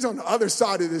 She's on the other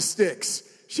side of the sticks.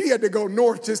 She had to go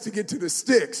north just to get to the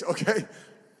sticks, okay?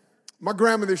 My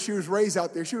grandmother, she was raised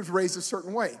out there. She was raised a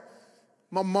certain way.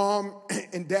 My mom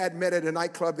and dad met at a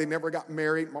nightclub. They never got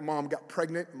married. My mom got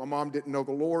pregnant. My mom didn't know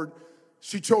the Lord.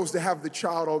 She chose to have the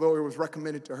child, although it was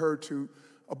recommended to her to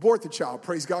abort the child.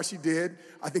 Praise God, she did.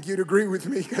 I think you'd agree with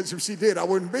me, because if she did, I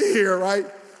wouldn't be here, right?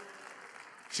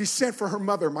 She sent for her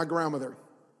mother, my grandmother.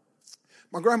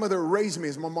 My grandmother raised me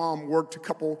as my mom worked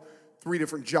 3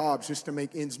 different jobs just to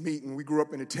make ends meet, and we grew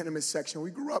up in a tenement section.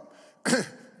 We grew up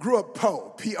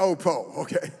po, P-O, po,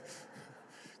 okay?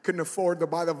 Couldn't afford to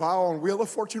buy the Vial and Wheel of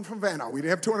Fortune from Vanna. We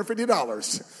didn't have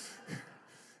 $250.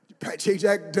 Paycheck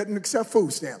Act doesn't accept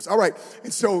food stamps. All right,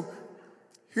 and so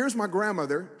here's my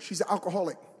grandmother. She's an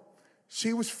alcoholic.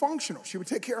 She was functional. She would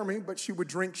take care of me, but she would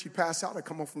drink. She'd pass out. I'd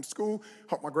come home from school,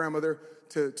 help my grandmother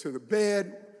to the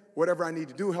bed, whatever I need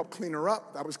to do, help clean her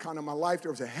up. That was kind of my life.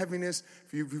 There was a heaviness.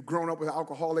 If you've grown up with an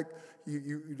alcoholic,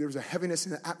 there was a heaviness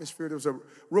in the atmosphere. There was a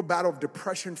real battle of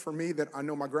depression for me that I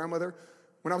know my grandmother.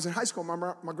 When I was in high school,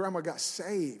 my grandma got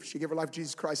saved. She gave her life to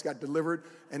Jesus Christ, got delivered,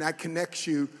 and that connects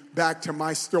you back to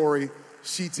my story.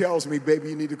 She tells me, baby,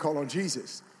 you need to call on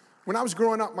Jesus. When I was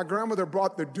growing up, my grandmother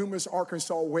brought the Dumas,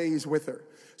 Arkansas ways with her.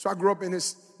 So I grew up in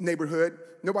this neighborhood.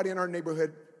 Nobody in our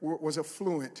neighborhood was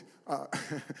affluent,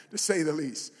 to say the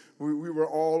least. We were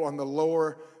all on the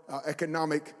lower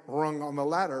economic rung on the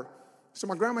ladder. So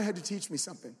my grandma had to teach me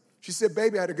something. She said,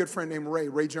 baby, I had a good friend named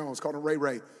Ray Jones, called him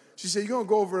Ray. She said, you're going to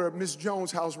go over to Miss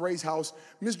Jones' house, Ray's house.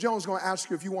 Miss Jones is going to ask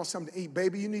you if you want something to eat.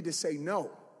 Baby, you need to say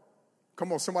no.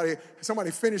 Come on, somebody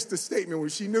finished the statement when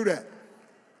she knew that.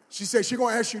 She said, she's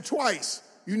going to ask you twice.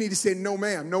 You need to say no,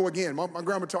 ma'am, no again. My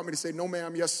grandma taught me to say no,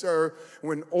 ma'am, yes, sir.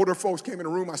 When older folks came in the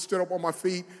room, I stood up on my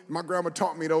feet. My grandma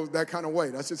taught me that kind of way.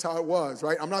 That's just how it was,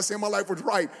 right? I'm not saying my life was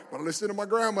right, but I listened to my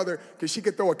grandmother because she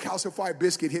could throw a calcified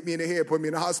biscuit, hit me in the head, put me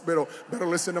in the hospital. Better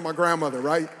listen to my grandmother,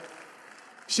 right?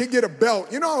 She'd get a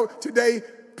belt. You know, today,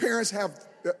 parents have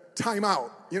timeout,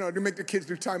 to make the kids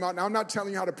do timeout. Now, I'm not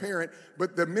telling you how to parent,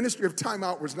 but the ministry of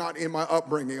timeout was not in my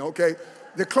upbringing, okay?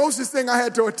 The closest thing I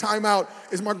had to a timeout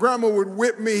is my grandma would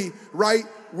whip me, right,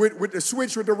 with the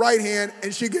switch with the right hand,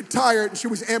 and she'd get tired, and she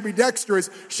was ambidextrous.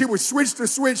 She would switch the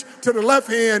switch to the left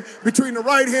hand, between the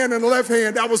right hand and the left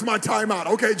hand. That was my timeout,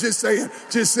 okay? Just saying.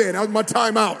 That was my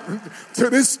timeout. So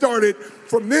this started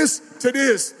from this to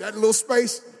this, that little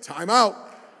space, timeout.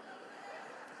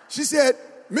 She said,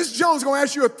 Miss Jones is going to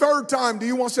ask you a third time, do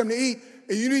you want something to eat?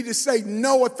 And you need to say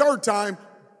no a third time,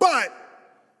 but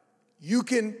you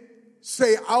can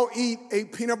say, I'll eat a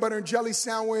peanut butter and jelly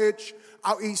sandwich.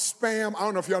 I'll eat Spam. I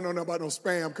don't know if y'all know nothing about no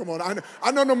Spam. Come on.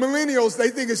 I know the millennials, they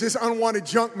think it's just unwanted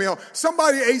junk mail.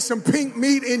 Somebody ate some pink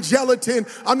meat in gelatin.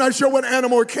 I'm not sure what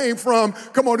animal it came from.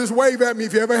 Come on, just wave at me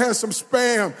if you ever had some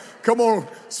Spam. Come on,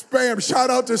 Spam. Shout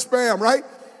out to Spam, right?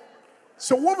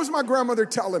 So what was my grandmother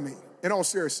telling me, in all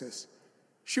seriousness?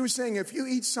 She was saying, if you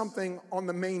eat something on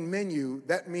the main menu,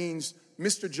 that means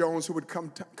Mr. Jones, who would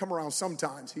come around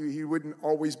sometimes, he wouldn't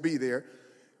always be there.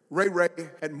 Ray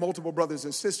had multiple brothers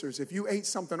and sisters. If you ate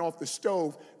something off the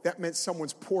stove, that meant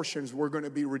someone's portions were going to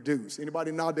be reduced.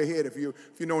 Anybody nod their head if you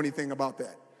know anything about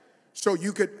that? So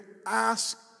you could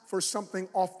ask for something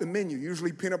off the menu.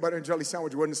 Usually peanut butter and jelly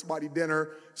sandwich wasn't somebody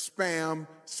dinner, Spam,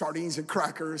 sardines and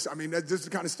crackers. I mean, that's just the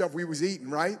kind of stuff we was eating,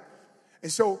 right?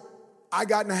 And so I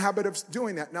got in the habit of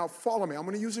doing that. Now follow me. I'm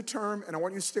going to use a term, and I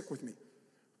want you to stick with me.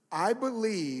 I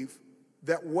believe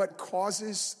that what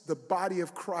causes the body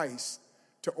of Christ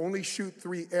to only shoot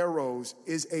 3 arrows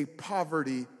is a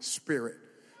poverty spirit.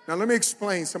 Now, let me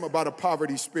explain something about a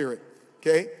poverty spirit,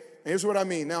 okay? And here's what I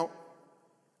mean. Now,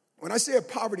 when I say a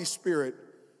poverty spirit,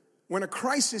 when a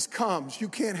crisis comes, you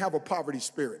can't have a poverty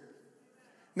spirit.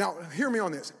 Now, hear me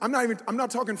on this. I'm not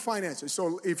talking finances.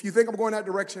 So if you think I'm going that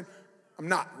direction, I'm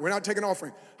not. We're not taking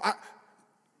offering.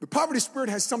 The poverty spirit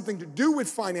has something to do with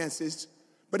finances,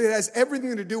 but it has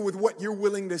everything to do with what you're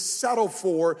willing to settle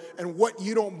for and what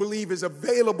you don't believe is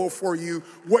available for you,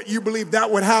 what you believe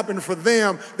that would happen for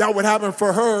them, that would happen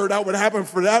for her, that would happen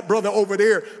for that brother over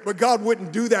there. But God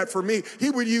wouldn't do that for me. He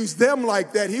would use them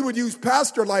like that. He would use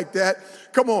pastor like that.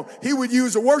 Come on. He would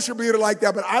use a worship leader like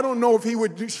that, but I don't know if he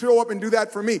would show up and do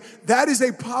that for me. That is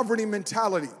a poverty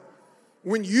mentality.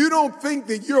 When you don't think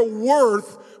that you're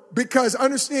worth, because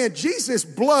understand, Jesus'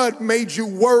 blood made you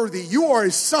worthy. You are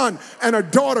a son and a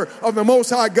daughter of the Most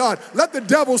High God. Let the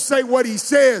devil say what he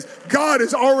says. God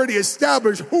has already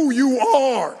established who you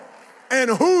are and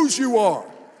whose you are.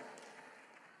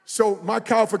 So my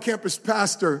Calvary campus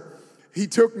pastor, he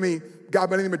took me, guy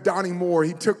by the name of Donnie Moore,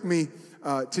 he took me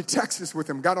to Texas with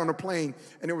him, got on a plane,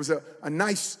 and it was a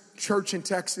nice church in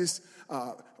Texas.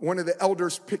 One of the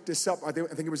elders picked us up. I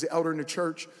think it was the elder in the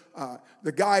church.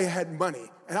 The guy had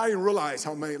money, and I didn't realize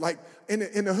how many. Like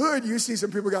in the hood, you see some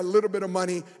people got a little bit of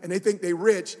money, and they think they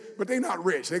rich, but they're not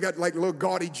rich. They got like little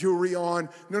gaudy jewelry on.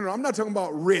 No, I'm not talking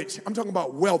about rich. I'm talking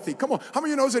about wealthy. Come on, how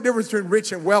many of you knows the difference between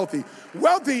rich and wealthy?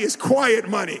 Wealthy is quiet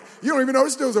money. You don't even know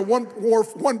this dude's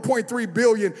worth $1.3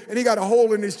 billion, and he got a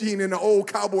hole in his jean and an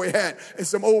old cowboy hat and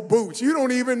some old boots. You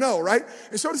don't even know, right?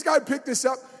 And so this guy picked us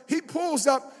up. He pulls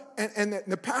up. And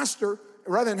the pastor,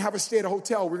 rather than have us stay at a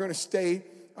hotel, we're going to stay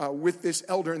with this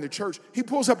elder in the church. He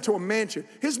pulls up to a mansion.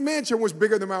 His mansion was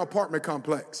bigger than my apartment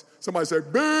complex. Somebody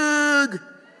said, big.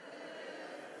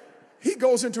 He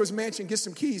goes into his mansion, gets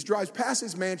some keys, drives past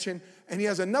his mansion, and he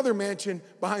has another mansion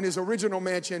behind his original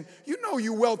mansion. You know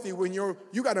you wealthy when you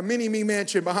got a mini-me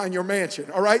mansion behind your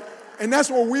mansion, all right? And that's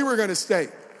where we were going to stay.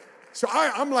 So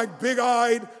I'm like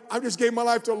big-eyed. I just gave my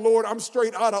life to the Lord. I'm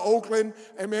straight out of Oakland.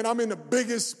 And man, I'm in the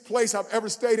biggest place I've ever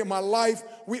stayed in my life.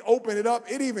 We opened it up.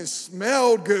 It even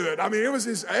smelled good. I mean, it was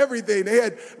just everything. They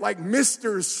had like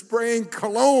misters spraying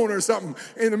cologne or something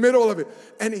in the middle of it.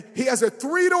 And he has a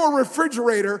 3-door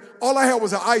refrigerator. All I had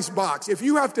was an ice box. If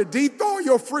you have to de-thaw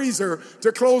your freezer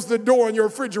to close the door on your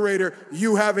refrigerator,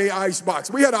 you have an ice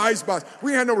box. We had an ice box.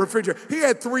 We had no refrigerator. He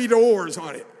had 3 doors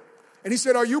on it. And he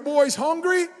said, are you boys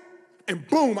hungry? And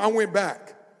boom, I went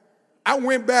back. I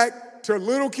went back to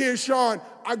little kid Sean.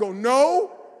 I go,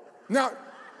 no. Now,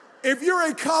 if you're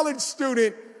a college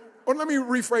student, or let me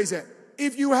rephrase that.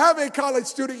 If you have a college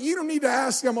student, you don't need to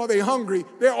ask them, are they hungry?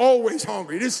 They're always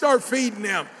hungry. Just start feeding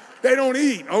them. They don't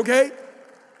eat, okay?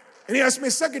 And he asked me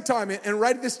a second time, and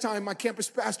right at this time, my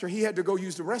campus pastor, he had to go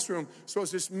use the restroom. So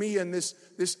it's just me and this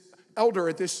elder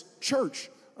at this church,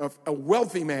 a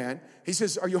wealthy man. He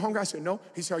says, are you hungry? I said, no.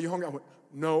 He said, are you hungry? I went,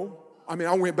 no. I mean,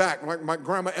 I went back. My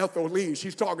grandma Ethel Lee,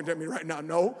 she's talking to me right now.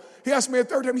 No. He asked me a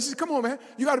third time. He says, come on, man.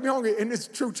 You got to be hungry. And it's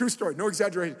true story. No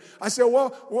exaggeration. I said,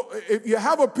 well, if you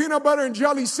have a peanut butter and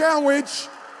jelly sandwich.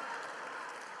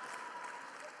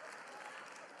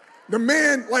 The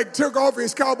man like took off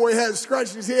his cowboy hat,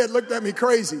 scratched his head, looked at me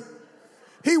crazy.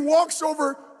 He walks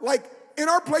over, like in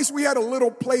our place, we had a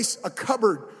little place, a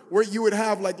cupboard where you would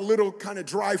have like little kind of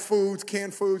dry foods,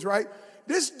 canned foods, right?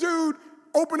 This dude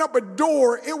open up a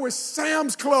door. It was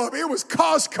Sam's Club. It was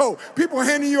Costco. People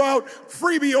handing you out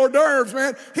freebie hors d'oeuvres,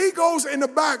 man. He goes in the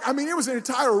back. I mean, it was an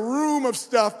entire room of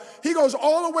stuff. He goes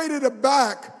all the way to the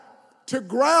back to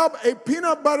grab a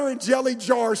peanut butter and jelly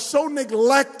jar so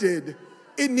neglected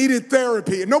it needed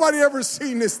therapy. And nobody ever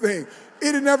seen this thing.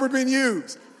 It had never been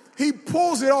used. He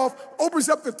pulls it off, opens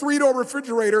up the 3-door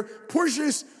refrigerator,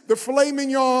 pushes the filet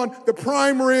mignon, the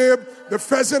prime rib, the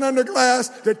pheasant under glass,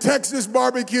 the Texas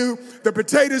barbecue, the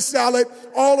potato salad,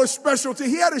 all a specialty.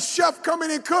 He had a chef come in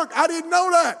and cook. I didn't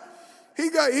know that.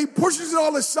 He pushes it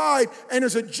all aside, and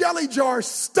there's a jelly jar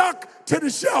stuck to the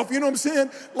shelf. You know what I'm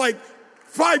saying? Like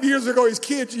 5 years ago, his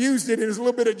kids used it, and there's a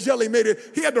little bit of jelly made it.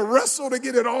 He had to wrestle to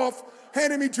get it off,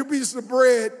 handed me 2 pieces of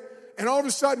bread. And all of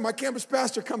a sudden, my campus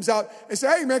pastor comes out and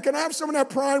says, hey, man, can I have some of that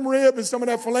prime rib and some of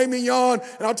that filet mignon?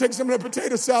 And I'll take some of the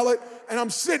potato salad. And I'm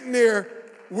sitting there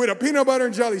with a peanut butter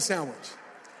and jelly sandwich.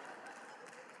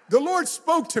 The Lord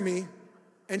spoke to me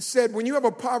and said, when you have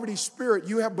a poverty spirit,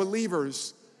 you have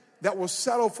believers that will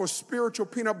settle for spiritual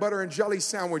peanut butter and jelly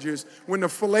sandwiches when the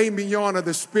filet mignon of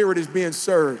the spirit is being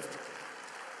served.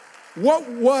 What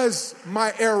was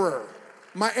my error?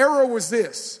 My error was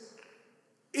this.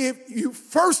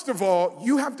 First of all,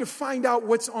 you have to find out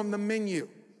what's on the menu.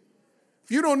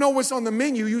 If you don't know what's on the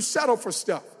menu, you settle for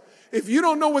stuff. If you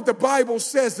don't know what the Bible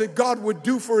says that God would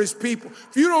do for his people,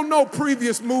 if you don't know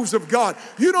previous moves of God,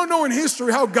 you don't know in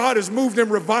history how God has moved in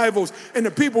revivals and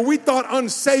the people we thought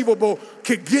unsavable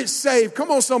could get saved.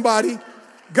 Come on, somebody.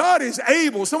 God is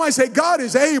able. Somebody say, God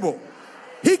is able.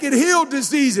 He can heal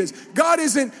diseases. God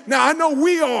isn't. Now, I know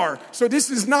we are, so this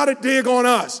is not a dig on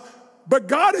us. But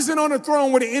God isn't on the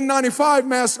throne with an N95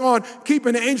 mask on,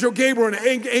 keeping the angel Gabriel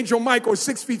and the angel Michael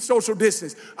 6 feet social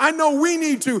distance. I know we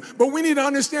need to, but we need to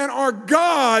understand our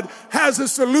God has a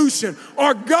solution.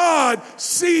 Our God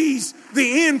sees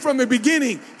the end from the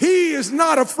beginning. He is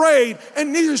not afraid,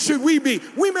 and neither should we be.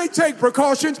 We may take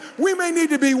precautions. We may need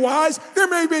to be wise. There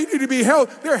may need to be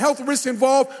there are health risks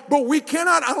involved, but we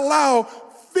cannot allow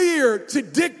fear to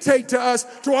dictate to us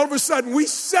to all of a sudden we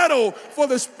settle for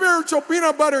the spiritual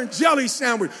peanut butter and jelly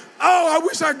sandwich. Oh, I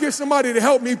wish I could get somebody to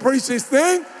help me preach this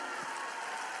thing.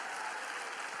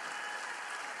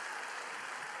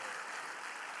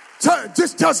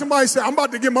 Just tell somebody, say, I'm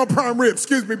about to get my prime rib.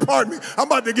 Excuse me, pardon me. I'm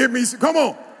about to get me some. Come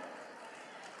on.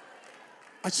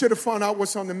 I should have found out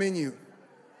what's on the menu.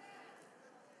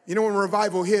 You know, when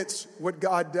revival hits, what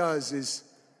God does is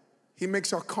he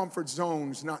makes our comfort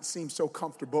zones not seem so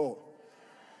comfortable.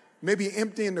 Maybe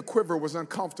emptying the quiver was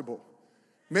uncomfortable.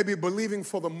 Maybe believing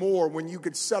for the more when you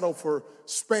could settle for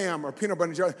Spam or peanut butter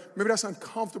and jelly. Maybe that's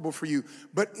uncomfortable for you.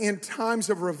 But in times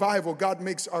of revival, God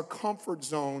makes our comfort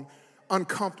zone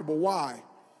uncomfortable. Why?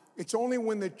 It's only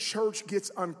when the church gets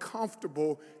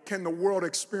uncomfortable can the world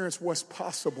experience what's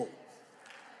possible.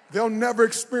 They'll never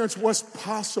experience what's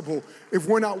possible if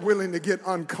we're not willing to get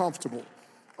uncomfortable.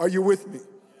 Are you with me?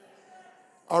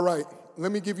 All right,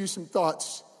 let me give you some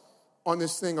thoughts on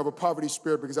this thing of a poverty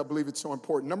spirit because I believe it's so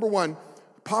important. Number one,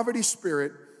 poverty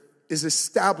spirit is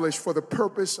established for the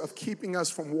purpose of keeping us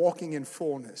from walking in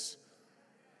fullness.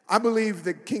 I believe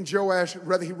that King Joash,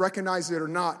 whether he recognized it or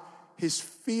not, his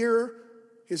fear,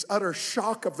 his utter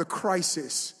shock of the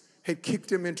crisis had kicked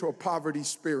him into a poverty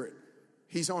spirit.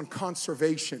 He's on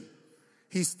conservation.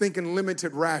 He's thinking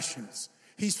limited rations.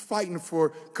 He's fighting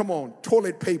for,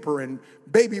 toilet paper and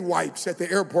baby wipes at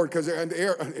the airport because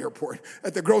they're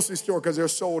at the grocery store because they're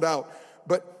sold out.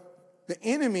 But the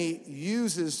enemy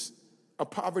uses a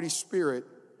poverty spirit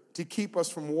to keep us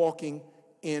from walking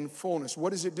in fullness. What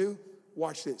does it do?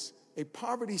 Watch this. A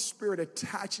poverty spirit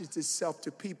attaches itself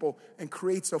to people and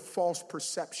creates a false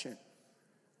perception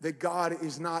that God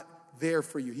is not there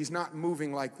for you. He's not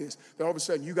moving like this. That all of a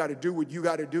sudden you got to do what you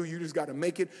got to do. You just got to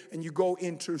make it. And you go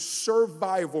into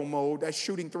survival mode. That's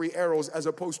shooting 3 arrows as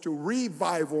opposed to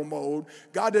revival mode.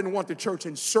 God didn't want the church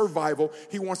in survival.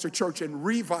 He wants the church in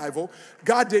revival.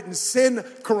 God didn't send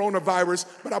coronavirus,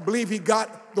 but I believe he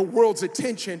got the world's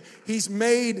attention. He's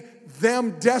made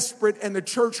them desperate and the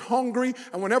church hungry.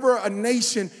 And whenever a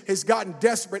nation has gotten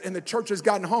desperate and the church has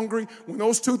gotten hungry, when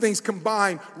those two things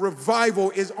combine,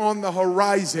 revival is on the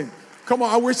horizon. Come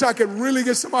on, I wish I could really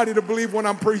get somebody to believe when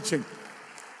I'm preaching.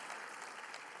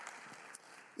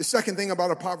 The second thing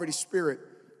about a poverty spirit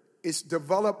is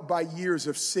developed by years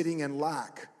of sitting in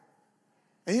lack.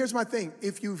 And here's my thing.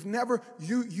 If you've never,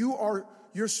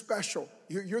 you're special.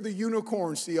 You're the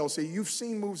unicorn, CLC. You've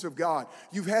seen moves of God.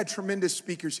 You've had tremendous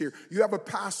speakers here. You have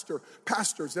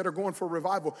pastors that are going for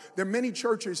revival. There are many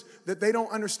churches that they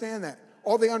don't understand that.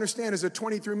 All they understand is a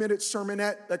 23-minute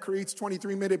sermonette that creates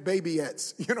 23-minute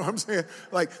babyettes. You know what I'm saying?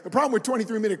 Like, the problem with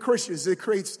 23-minute Christians is it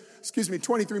creates,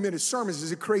 23-minute sermons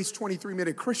is it creates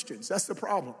 23-minute Christians. That's the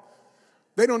problem.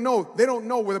 They don't know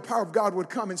where the power of God would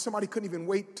come, and somebody couldn't even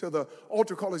wait till the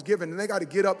altar call is given, and they got to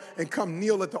get up and come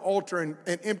kneel at the altar and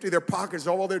empty their pockets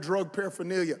of all their drug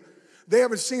paraphernalia. They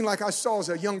haven't seen, like I saw as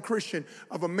a young Christian,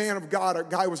 of a man of God, a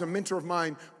guy who was a mentor of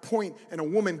mine, point, and a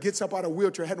woman gets up out of a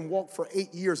wheelchair, hadn't walked for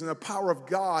 8 years, and the power of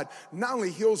God not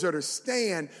only heals her to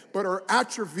stand, but her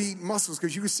atrophied muscles,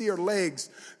 because you can see her legs,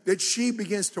 that she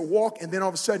begins to walk, and then all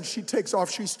of a sudden she takes off,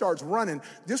 she starts running.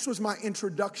 This was my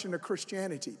introduction to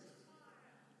Christianity.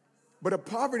 But a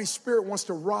poverty spirit wants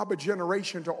to rob a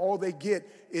generation to all they get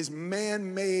is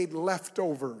man-made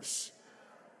leftovers.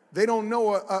 They don't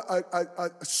know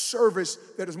a service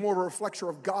that is more of a reflection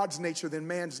of God's nature than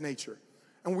man's nature.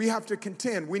 And we have to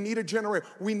contend. We need a generation.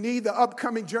 We need the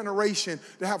upcoming generation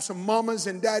to have some mamas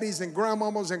and daddies and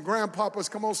grandmamas and grandpapas,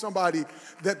 come on somebody,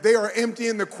 that they are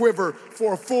emptying the quiver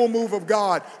for a full move of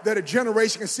God, that a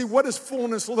generation can see what does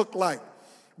fullness look like.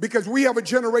 Because we have a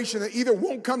generation that either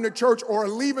won't come to church or are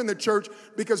leaving the church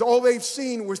because all they've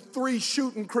seen was 3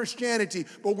 shooting Christianity.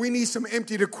 But we need some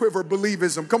empty to quiver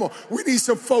believism. Come on. We need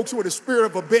some folks with a spirit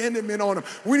of abandonment on them.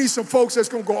 We need some folks that's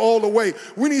going to go all the way.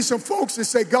 We need some folks that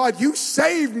say, God, you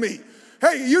saved me.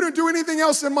 Hey, you didn't do anything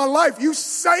else in my life. You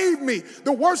saved me.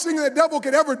 The worst thing the devil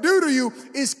could ever do to you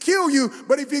is kill you.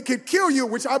 But if he could kill you,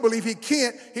 which I believe he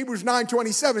can't, Hebrews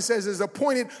 9:27 says it's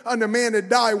appointed unto man to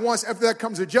die once. After that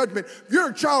comes a judgment. If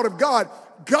you're a child of God,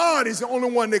 God is the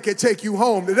only one that can take you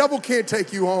home. The devil can't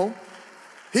take you home.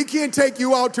 He can't take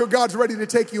you out till God's ready to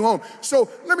take you home. So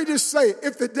let me just say,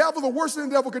 if the devil, the worst thing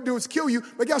the devil could do is kill you,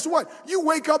 but guess what? You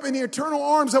wake up in the eternal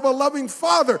arms of a loving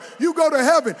Father. You go to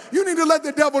heaven. You need to let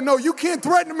the devil know you can't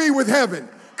threaten me with heaven.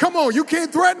 Come on, you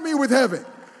can't threaten me with heaven.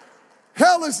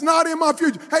 Hell is not in my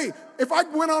future. Hey, if I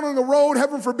went out on the road,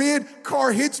 heaven forbid,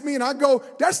 car hits me and I go,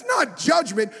 that's not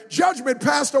judgment. Judgment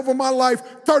passed over my life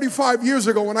 35 years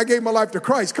ago when I gave my life to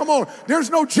Christ. Come on, there's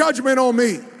no judgment on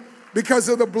me. Because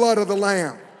of the blood of the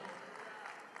Lamb.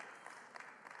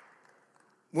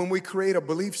 When we create a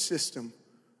belief system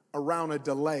around a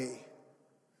delay,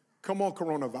 come on,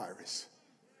 coronavirus.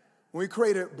 When we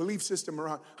create a belief system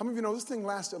around, how many of you know this thing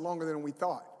lasted longer than we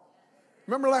thought?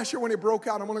 Remember last year when it broke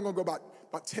out? I'm only going to go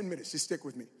about 10 minutes. Just stick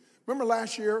with me. Remember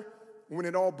last year when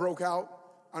it all broke out?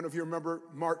 I don't know if you remember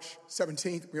March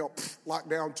 17th. We all locked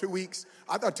down 2 weeks.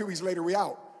 I thought 2 weeks later we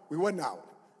out. We wasn't out.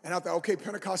 And I thought, okay,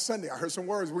 Pentecost Sunday. I heard some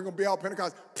words. We're going to be out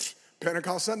Pentecost.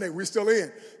 Pentecost Sunday, we're still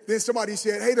in. Then somebody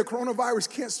said, hey, the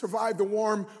coronavirus can't survive the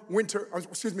warm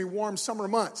summer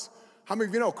months. How many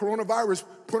of you know coronavirus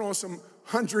put on some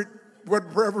 100%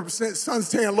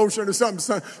 suntan lotion or something,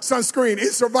 sunscreen.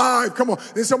 It survived. Come on.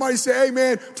 Then somebody said, hey,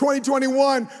 man,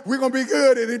 2021, we're going to be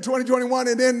good. And then 2021,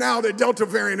 and then now the Delta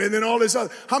variant, and then all this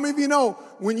other. How many of you know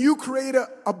when you create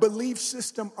a belief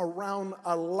system around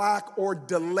a lack or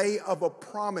delay of a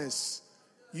promise,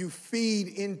 you feed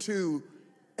into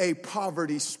a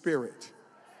poverty spirit?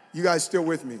 You guys still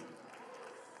with me?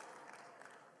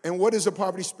 And what does a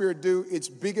poverty spirit do? Its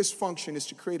biggest function is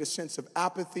to create a sense of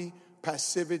apathy,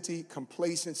 passivity,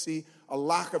 complacency, a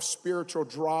lack of spiritual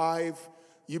drive.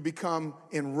 You become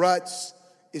in ruts.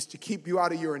 It's to keep you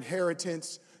out of your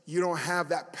inheritance. You don't have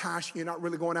that passion. You're not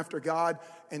really going after God.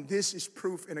 And this is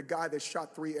proof in a guy that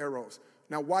shot 3 arrows.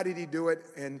 Now, why did he do it?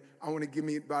 And I want to give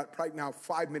me about right now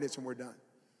 5 minutes and we're done.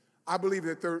 I believe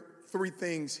that there are 3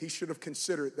 things he should have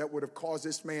considered that would have caused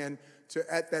this man to,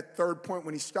 at that 3rd point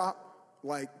when he stopped,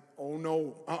 like, oh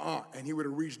no, and he would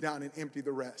have reached down and emptied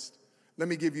the rest. Let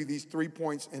me give you these 3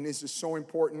 points, and this is so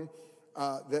important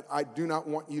that I do not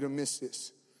want you to miss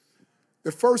this.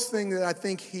 The first thing that I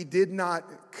think he did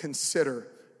not consider,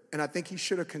 and I think he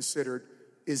should have considered,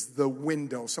 is the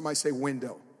window. Somebody say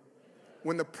window.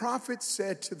 When the prophet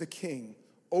said to the king,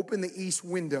 open the east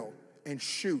window and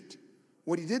shoot,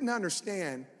 what he didn't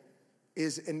understand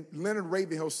is, and Leonard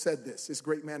Ravenhill said this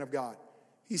great man of God.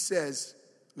 He says,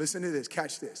 listen to this,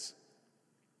 catch this.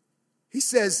 He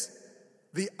says,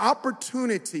 the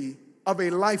opportunity of a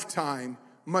lifetime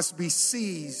must be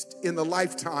seized in the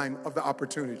lifetime of the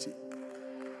opportunity.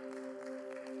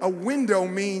 A window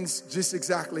means just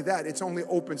exactly that. It's only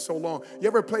open so long. You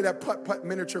ever play that putt-putt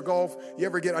miniature golf? You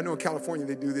ever get, I know in California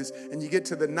they do this, and you get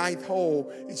to the 9th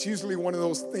hole. It's usually one of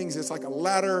those things, it's like a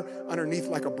ladder underneath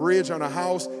like a bridge on a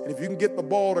house. And if you can get the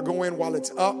ball to go in while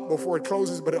it's up before it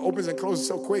closes, but it opens and closes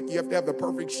so quick, you have to have the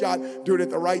perfect shot, do it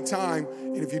at the right time.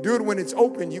 And if you do it when it's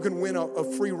open, you can win a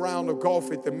free round of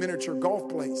golf at the miniature golf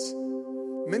place.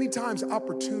 Many times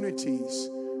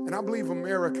opportunities, and I believe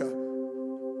America,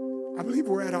 I believe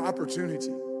we're at an opportunity.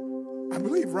 I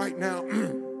believe right now,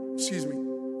 excuse me,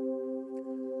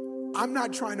 I'm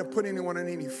not trying to put anyone in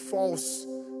any false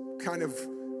kind of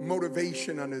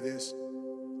motivation under this,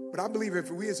 but I believe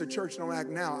if we as a church don't act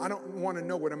now, I don't want to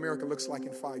know what America looks like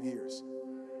in 5 years.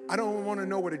 I don't want to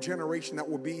know what a generation that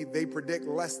will be. They predict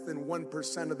less than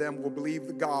 1% of them will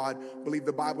believe God, believe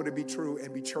the Bible to be true,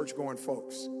 and be church-going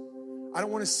folks. I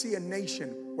don't want to see a nation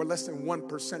where less than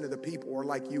 1% of the people are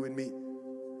like you and me.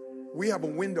 We have a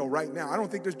window right now. I don't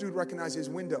think this dude recognizes his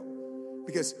window,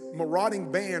 because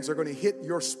marauding bands are going to hit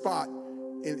your spot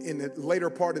in the later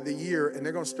part of the year, and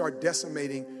they're going to start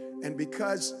decimating. And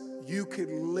because you could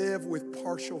live with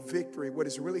partial victory, what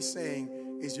it's really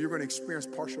saying is you're going to experience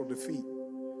partial defeat.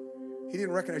 He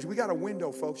didn't recognize you. We got a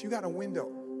window, folks. You got a window.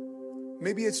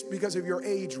 Maybe it's because of your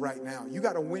age right now. You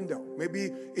got a window.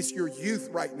 Maybe it's your youth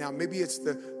right now. Maybe it's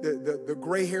the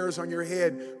gray hairs on your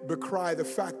head decry the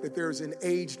fact that there's an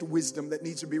aged wisdom that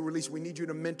needs to be released. We need you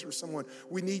to mentor someone.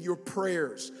 We need your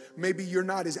prayers. Maybe you're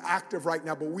not as active right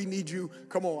now, but we need you.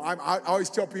 Come on. I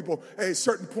always tell people, hey, at a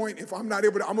certain point, if I'm not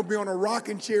able to, I'm going to be on a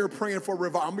rocking chair praying for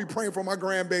revival. I'm going to be praying for my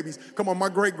grandbabies. Come on, my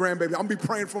great-grandbaby. I'm going to be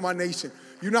praying for my nation.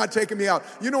 You're not taking me out.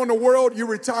 You know, in the world, you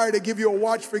retire, they give you a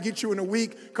watch, forget you in a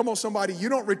week. Come on, somebody. You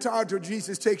don't retire till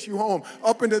Jesus takes you home.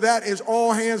 Up into that is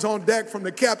all hands on deck, from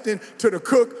the captain to the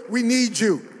cook. We need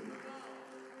you.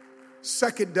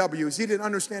 Second W is he didn't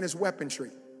understand his weaponry.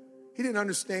 He didn't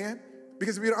understand,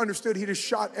 because if he understood, he just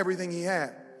shot everything he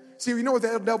had. See, you know what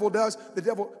the devil does? The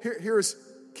devil, here is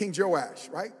King Joash,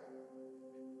 right?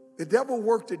 The devil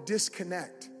worked to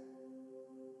disconnect.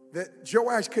 That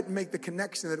Joash couldn't make the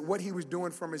connection that what he was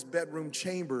doing from his bedroom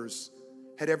chambers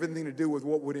had everything to do with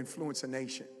what would influence a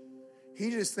nation. He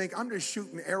just think, I'm just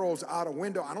shooting arrows out a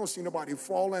window. I don't see nobody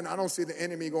falling. I don't see the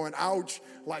enemy going, ouch.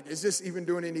 Like, is this even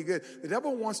doing any good? The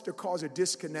devil wants to cause a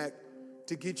disconnect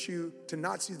to get you to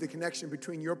not see the connection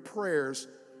between your prayers,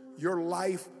 your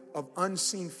life of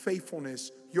unseen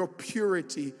faithfulness, your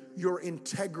purity, your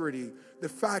integrity, the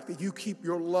fact that you keep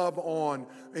your love on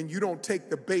and you don't take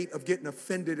the bait of getting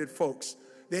offended at folks.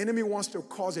 The enemy wants to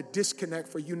cause a disconnect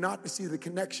for you not to see the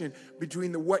connection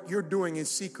between what you're doing in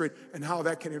secret and how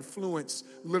that can influence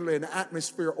literally an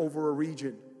atmosphere over a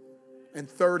region. And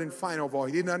third and final of all,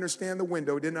 he didn't understand the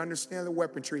window, didn't understand the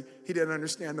weaponry, he didn't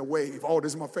understand the wave. Oh,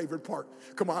 this is my favorite part.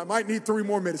 Come on, I might need 3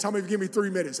 more minutes. How many of you give me 3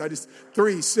 minutes?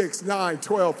 3, 6, 9,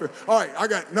 12. 15. All right, I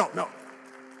got, no.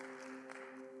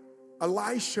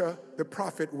 Elisha, the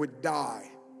prophet, would die.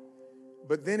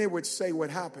 But then it would say what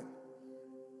happened.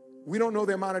 We don't know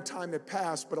the amount of time that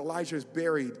passed, but Elijah is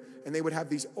buried, and they would have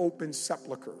these open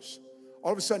sepulchers.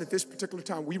 All of a sudden, at this particular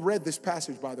time, we read this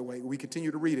passage, by the way. We continue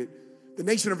to read it. The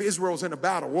nation of Israel is in a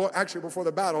battle. Well, actually, before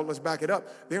the battle, let's back it up.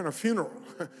 They're in a funeral.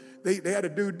 They had a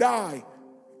dude die.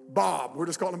 Bob. We're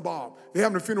just calling him Bob. They're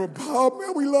having a funeral. Bob,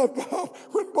 man, we love Bob.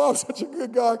 When Bob's such a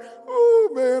good guy.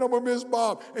 Oh, man, I'm going to miss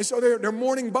Bob. And so they're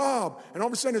mourning Bob. And all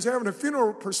of a sudden, as they're having a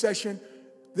funeral procession,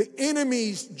 the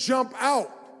enemies jump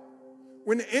out.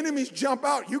 When the enemies jump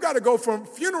out, you got to go from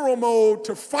funeral mode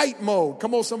to fight mode.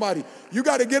 Come on, somebody. You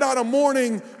got to get out of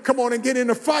mourning, come on, and get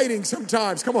into fighting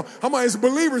sometimes. Come on. How many as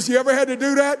believers, you ever had to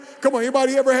do that? Come on,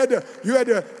 anybody ever had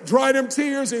to dry them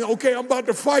tears and, okay, I'm about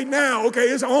to fight now. Okay,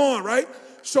 it's on, right?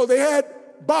 So they had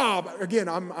Bob. Again,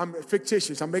 I'm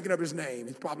fictitious. I'm making up his name.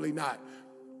 It's probably not.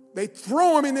 They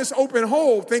throw him in this open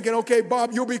hole thinking, okay,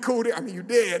 Bob, you'll be cool. I mean, you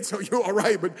dead, so you're all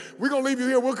right, but we're going to leave you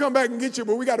here. We'll come back and get you,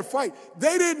 but we got to fight.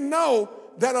 They didn't know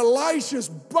that Elisha's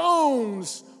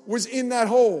bones was in that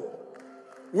hole.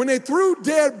 When they threw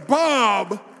dead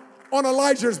Bob on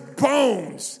Elijah's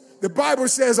bones, the Bible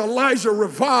says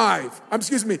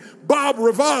Bob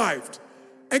revived.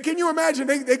 And can you imagine,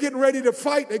 they're getting ready to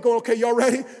fight. They go, okay, y'all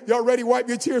ready? Y'all ready? Wipe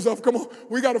your tears off. Come on,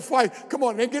 we got to fight. Come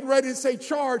on, they're getting ready to say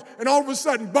charge. And all of a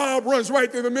sudden, Bob runs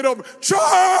right through the middle of them.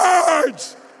 Charge!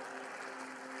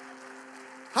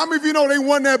 How many of you know they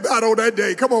won that battle that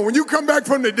day? Come on, when you come back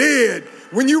from the dead,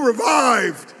 when you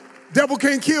revived, devil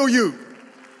can't kill you.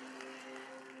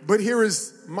 But here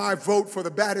is my vote for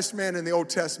the baddest man in the Old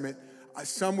Testament.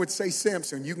 Some would say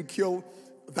Samson. You can kill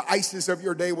the ISIS of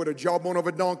your day with a jawbone of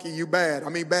a donkey, you bad. I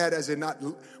mean bad as in not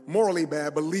morally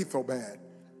bad, but lethal bad.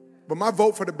 But my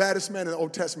vote for the baddest man in the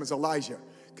Old Testament is Elijah.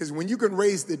 Because when you can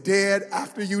raise the dead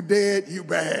after you dead, you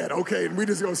bad. Okay, and we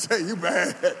just going to say you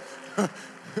bad.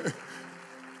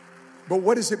 But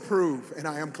what does it prove? And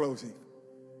I am closing.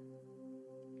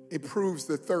 It proves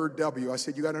the third W. I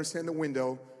said you got to understand the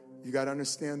window. You got to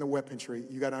understand the weaponry.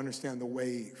 You got to understand the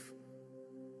wave.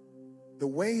 The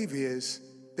wave is,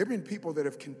 there have been people that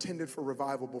have contended for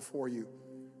revival before you.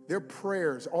 Their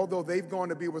prayers, although they've gone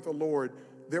to be with the Lord,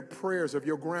 their prayers of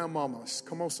your grandmamas,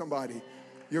 come on somebody,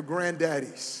 your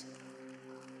granddaddies,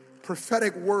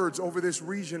 prophetic words over this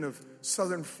region of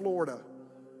southern Florida,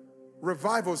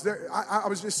 revivals. I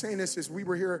was just saying this as we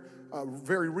were here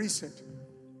very recent.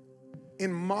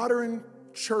 In modern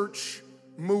church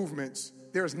movements,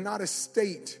 there's not a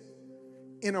state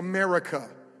in America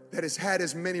that has had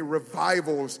as many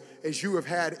revivals as you have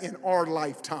had in our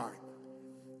lifetime.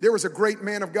 There was a great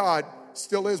man of God,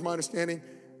 still is my understanding,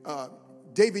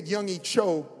 David Youngie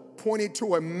Cho pointed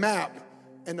to a map,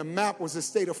 and the map was the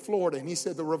state of Florida, and he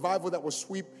said the revival that will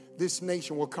sweep this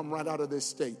nation will come right out of this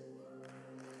state.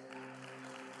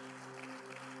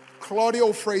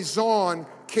 Claudio Frazon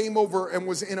came over and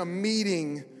was in a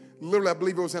meeting, literally I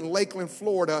believe it was in Lakeland,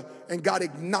 Florida, and got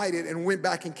ignited and went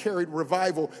back and carried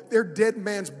revival. They're dead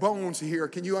man's bones here.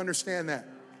 Can you understand that?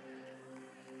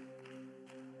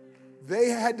 They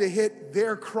had to hit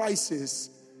their crisis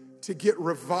to get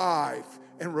revived.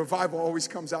 And revival always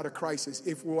comes out of crisis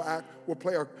if we'll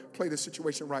play the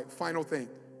situation right. Final thing,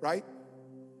 right?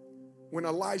 When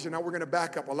Elijah, now we're going to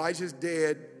back up. Elijah's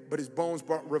dead, but his bones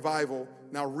brought revival.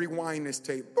 Now rewind this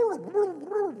tape.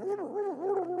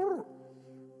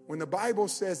 When the Bible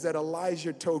says that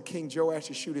Elijah told King Joash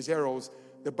to shoot his arrows,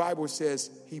 the Bible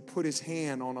says he put his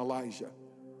hand on Elijah.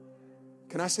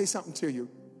 Can I say something to you?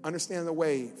 Understand the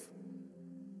wave.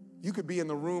 You could be in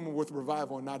the room with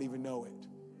revival and not even know it.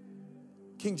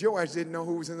 King Joash didn't know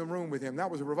who was in the room with him.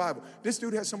 That was a revival. This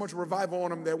dude had so much revival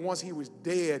on him that once he was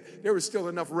dead, there was still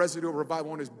enough residue of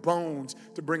revival on his bones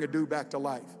to bring a dude back to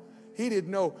life. He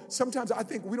didn't know. Sometimes I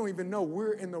think we don't even know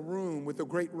we're in the room with the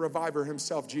great reviver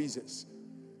himself, Jesus.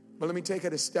 But let me take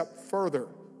it a step further,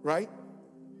 right?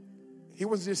 He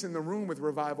wasn't just in the room with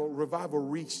revival. Revival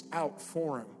reached out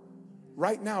for him.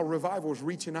 Right now, revival is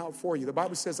reaching out for you. The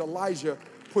Bible says Elijah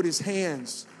put his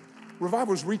hands.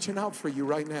 Revival is reaching out for you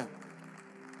right now.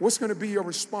 What's going to be your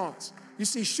response? You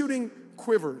see, shooting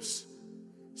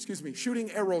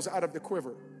arrows out of the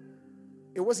quiver.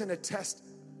 It wasn't a test,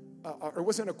 it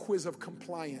wasn't a quiz of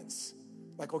compliance.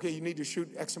 Like, okay, you need to shoot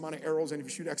X amount of arrows, and if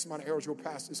you shoot X amount of arrows, you'll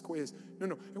pass this quiz.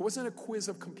 No, it wasn't a quiz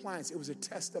of compliance. It was a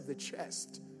test of the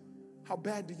chest. How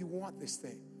bad do you want this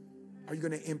thing? Are you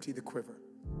going to empty the quiver?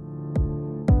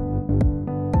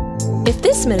 If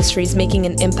this ministry is making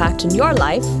an impact in your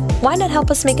life, why not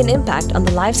help us make an impact on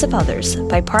the lives of others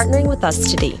by partnering with us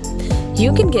today?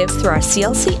 You can give through our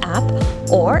CLC app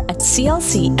or at clcftl.org/give.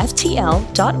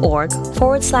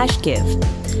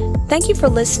 Thank you for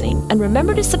listening, and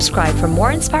remember to subscribe for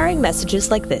more inspiring messages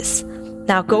like this.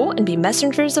 Now go and be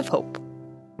messengers of hope.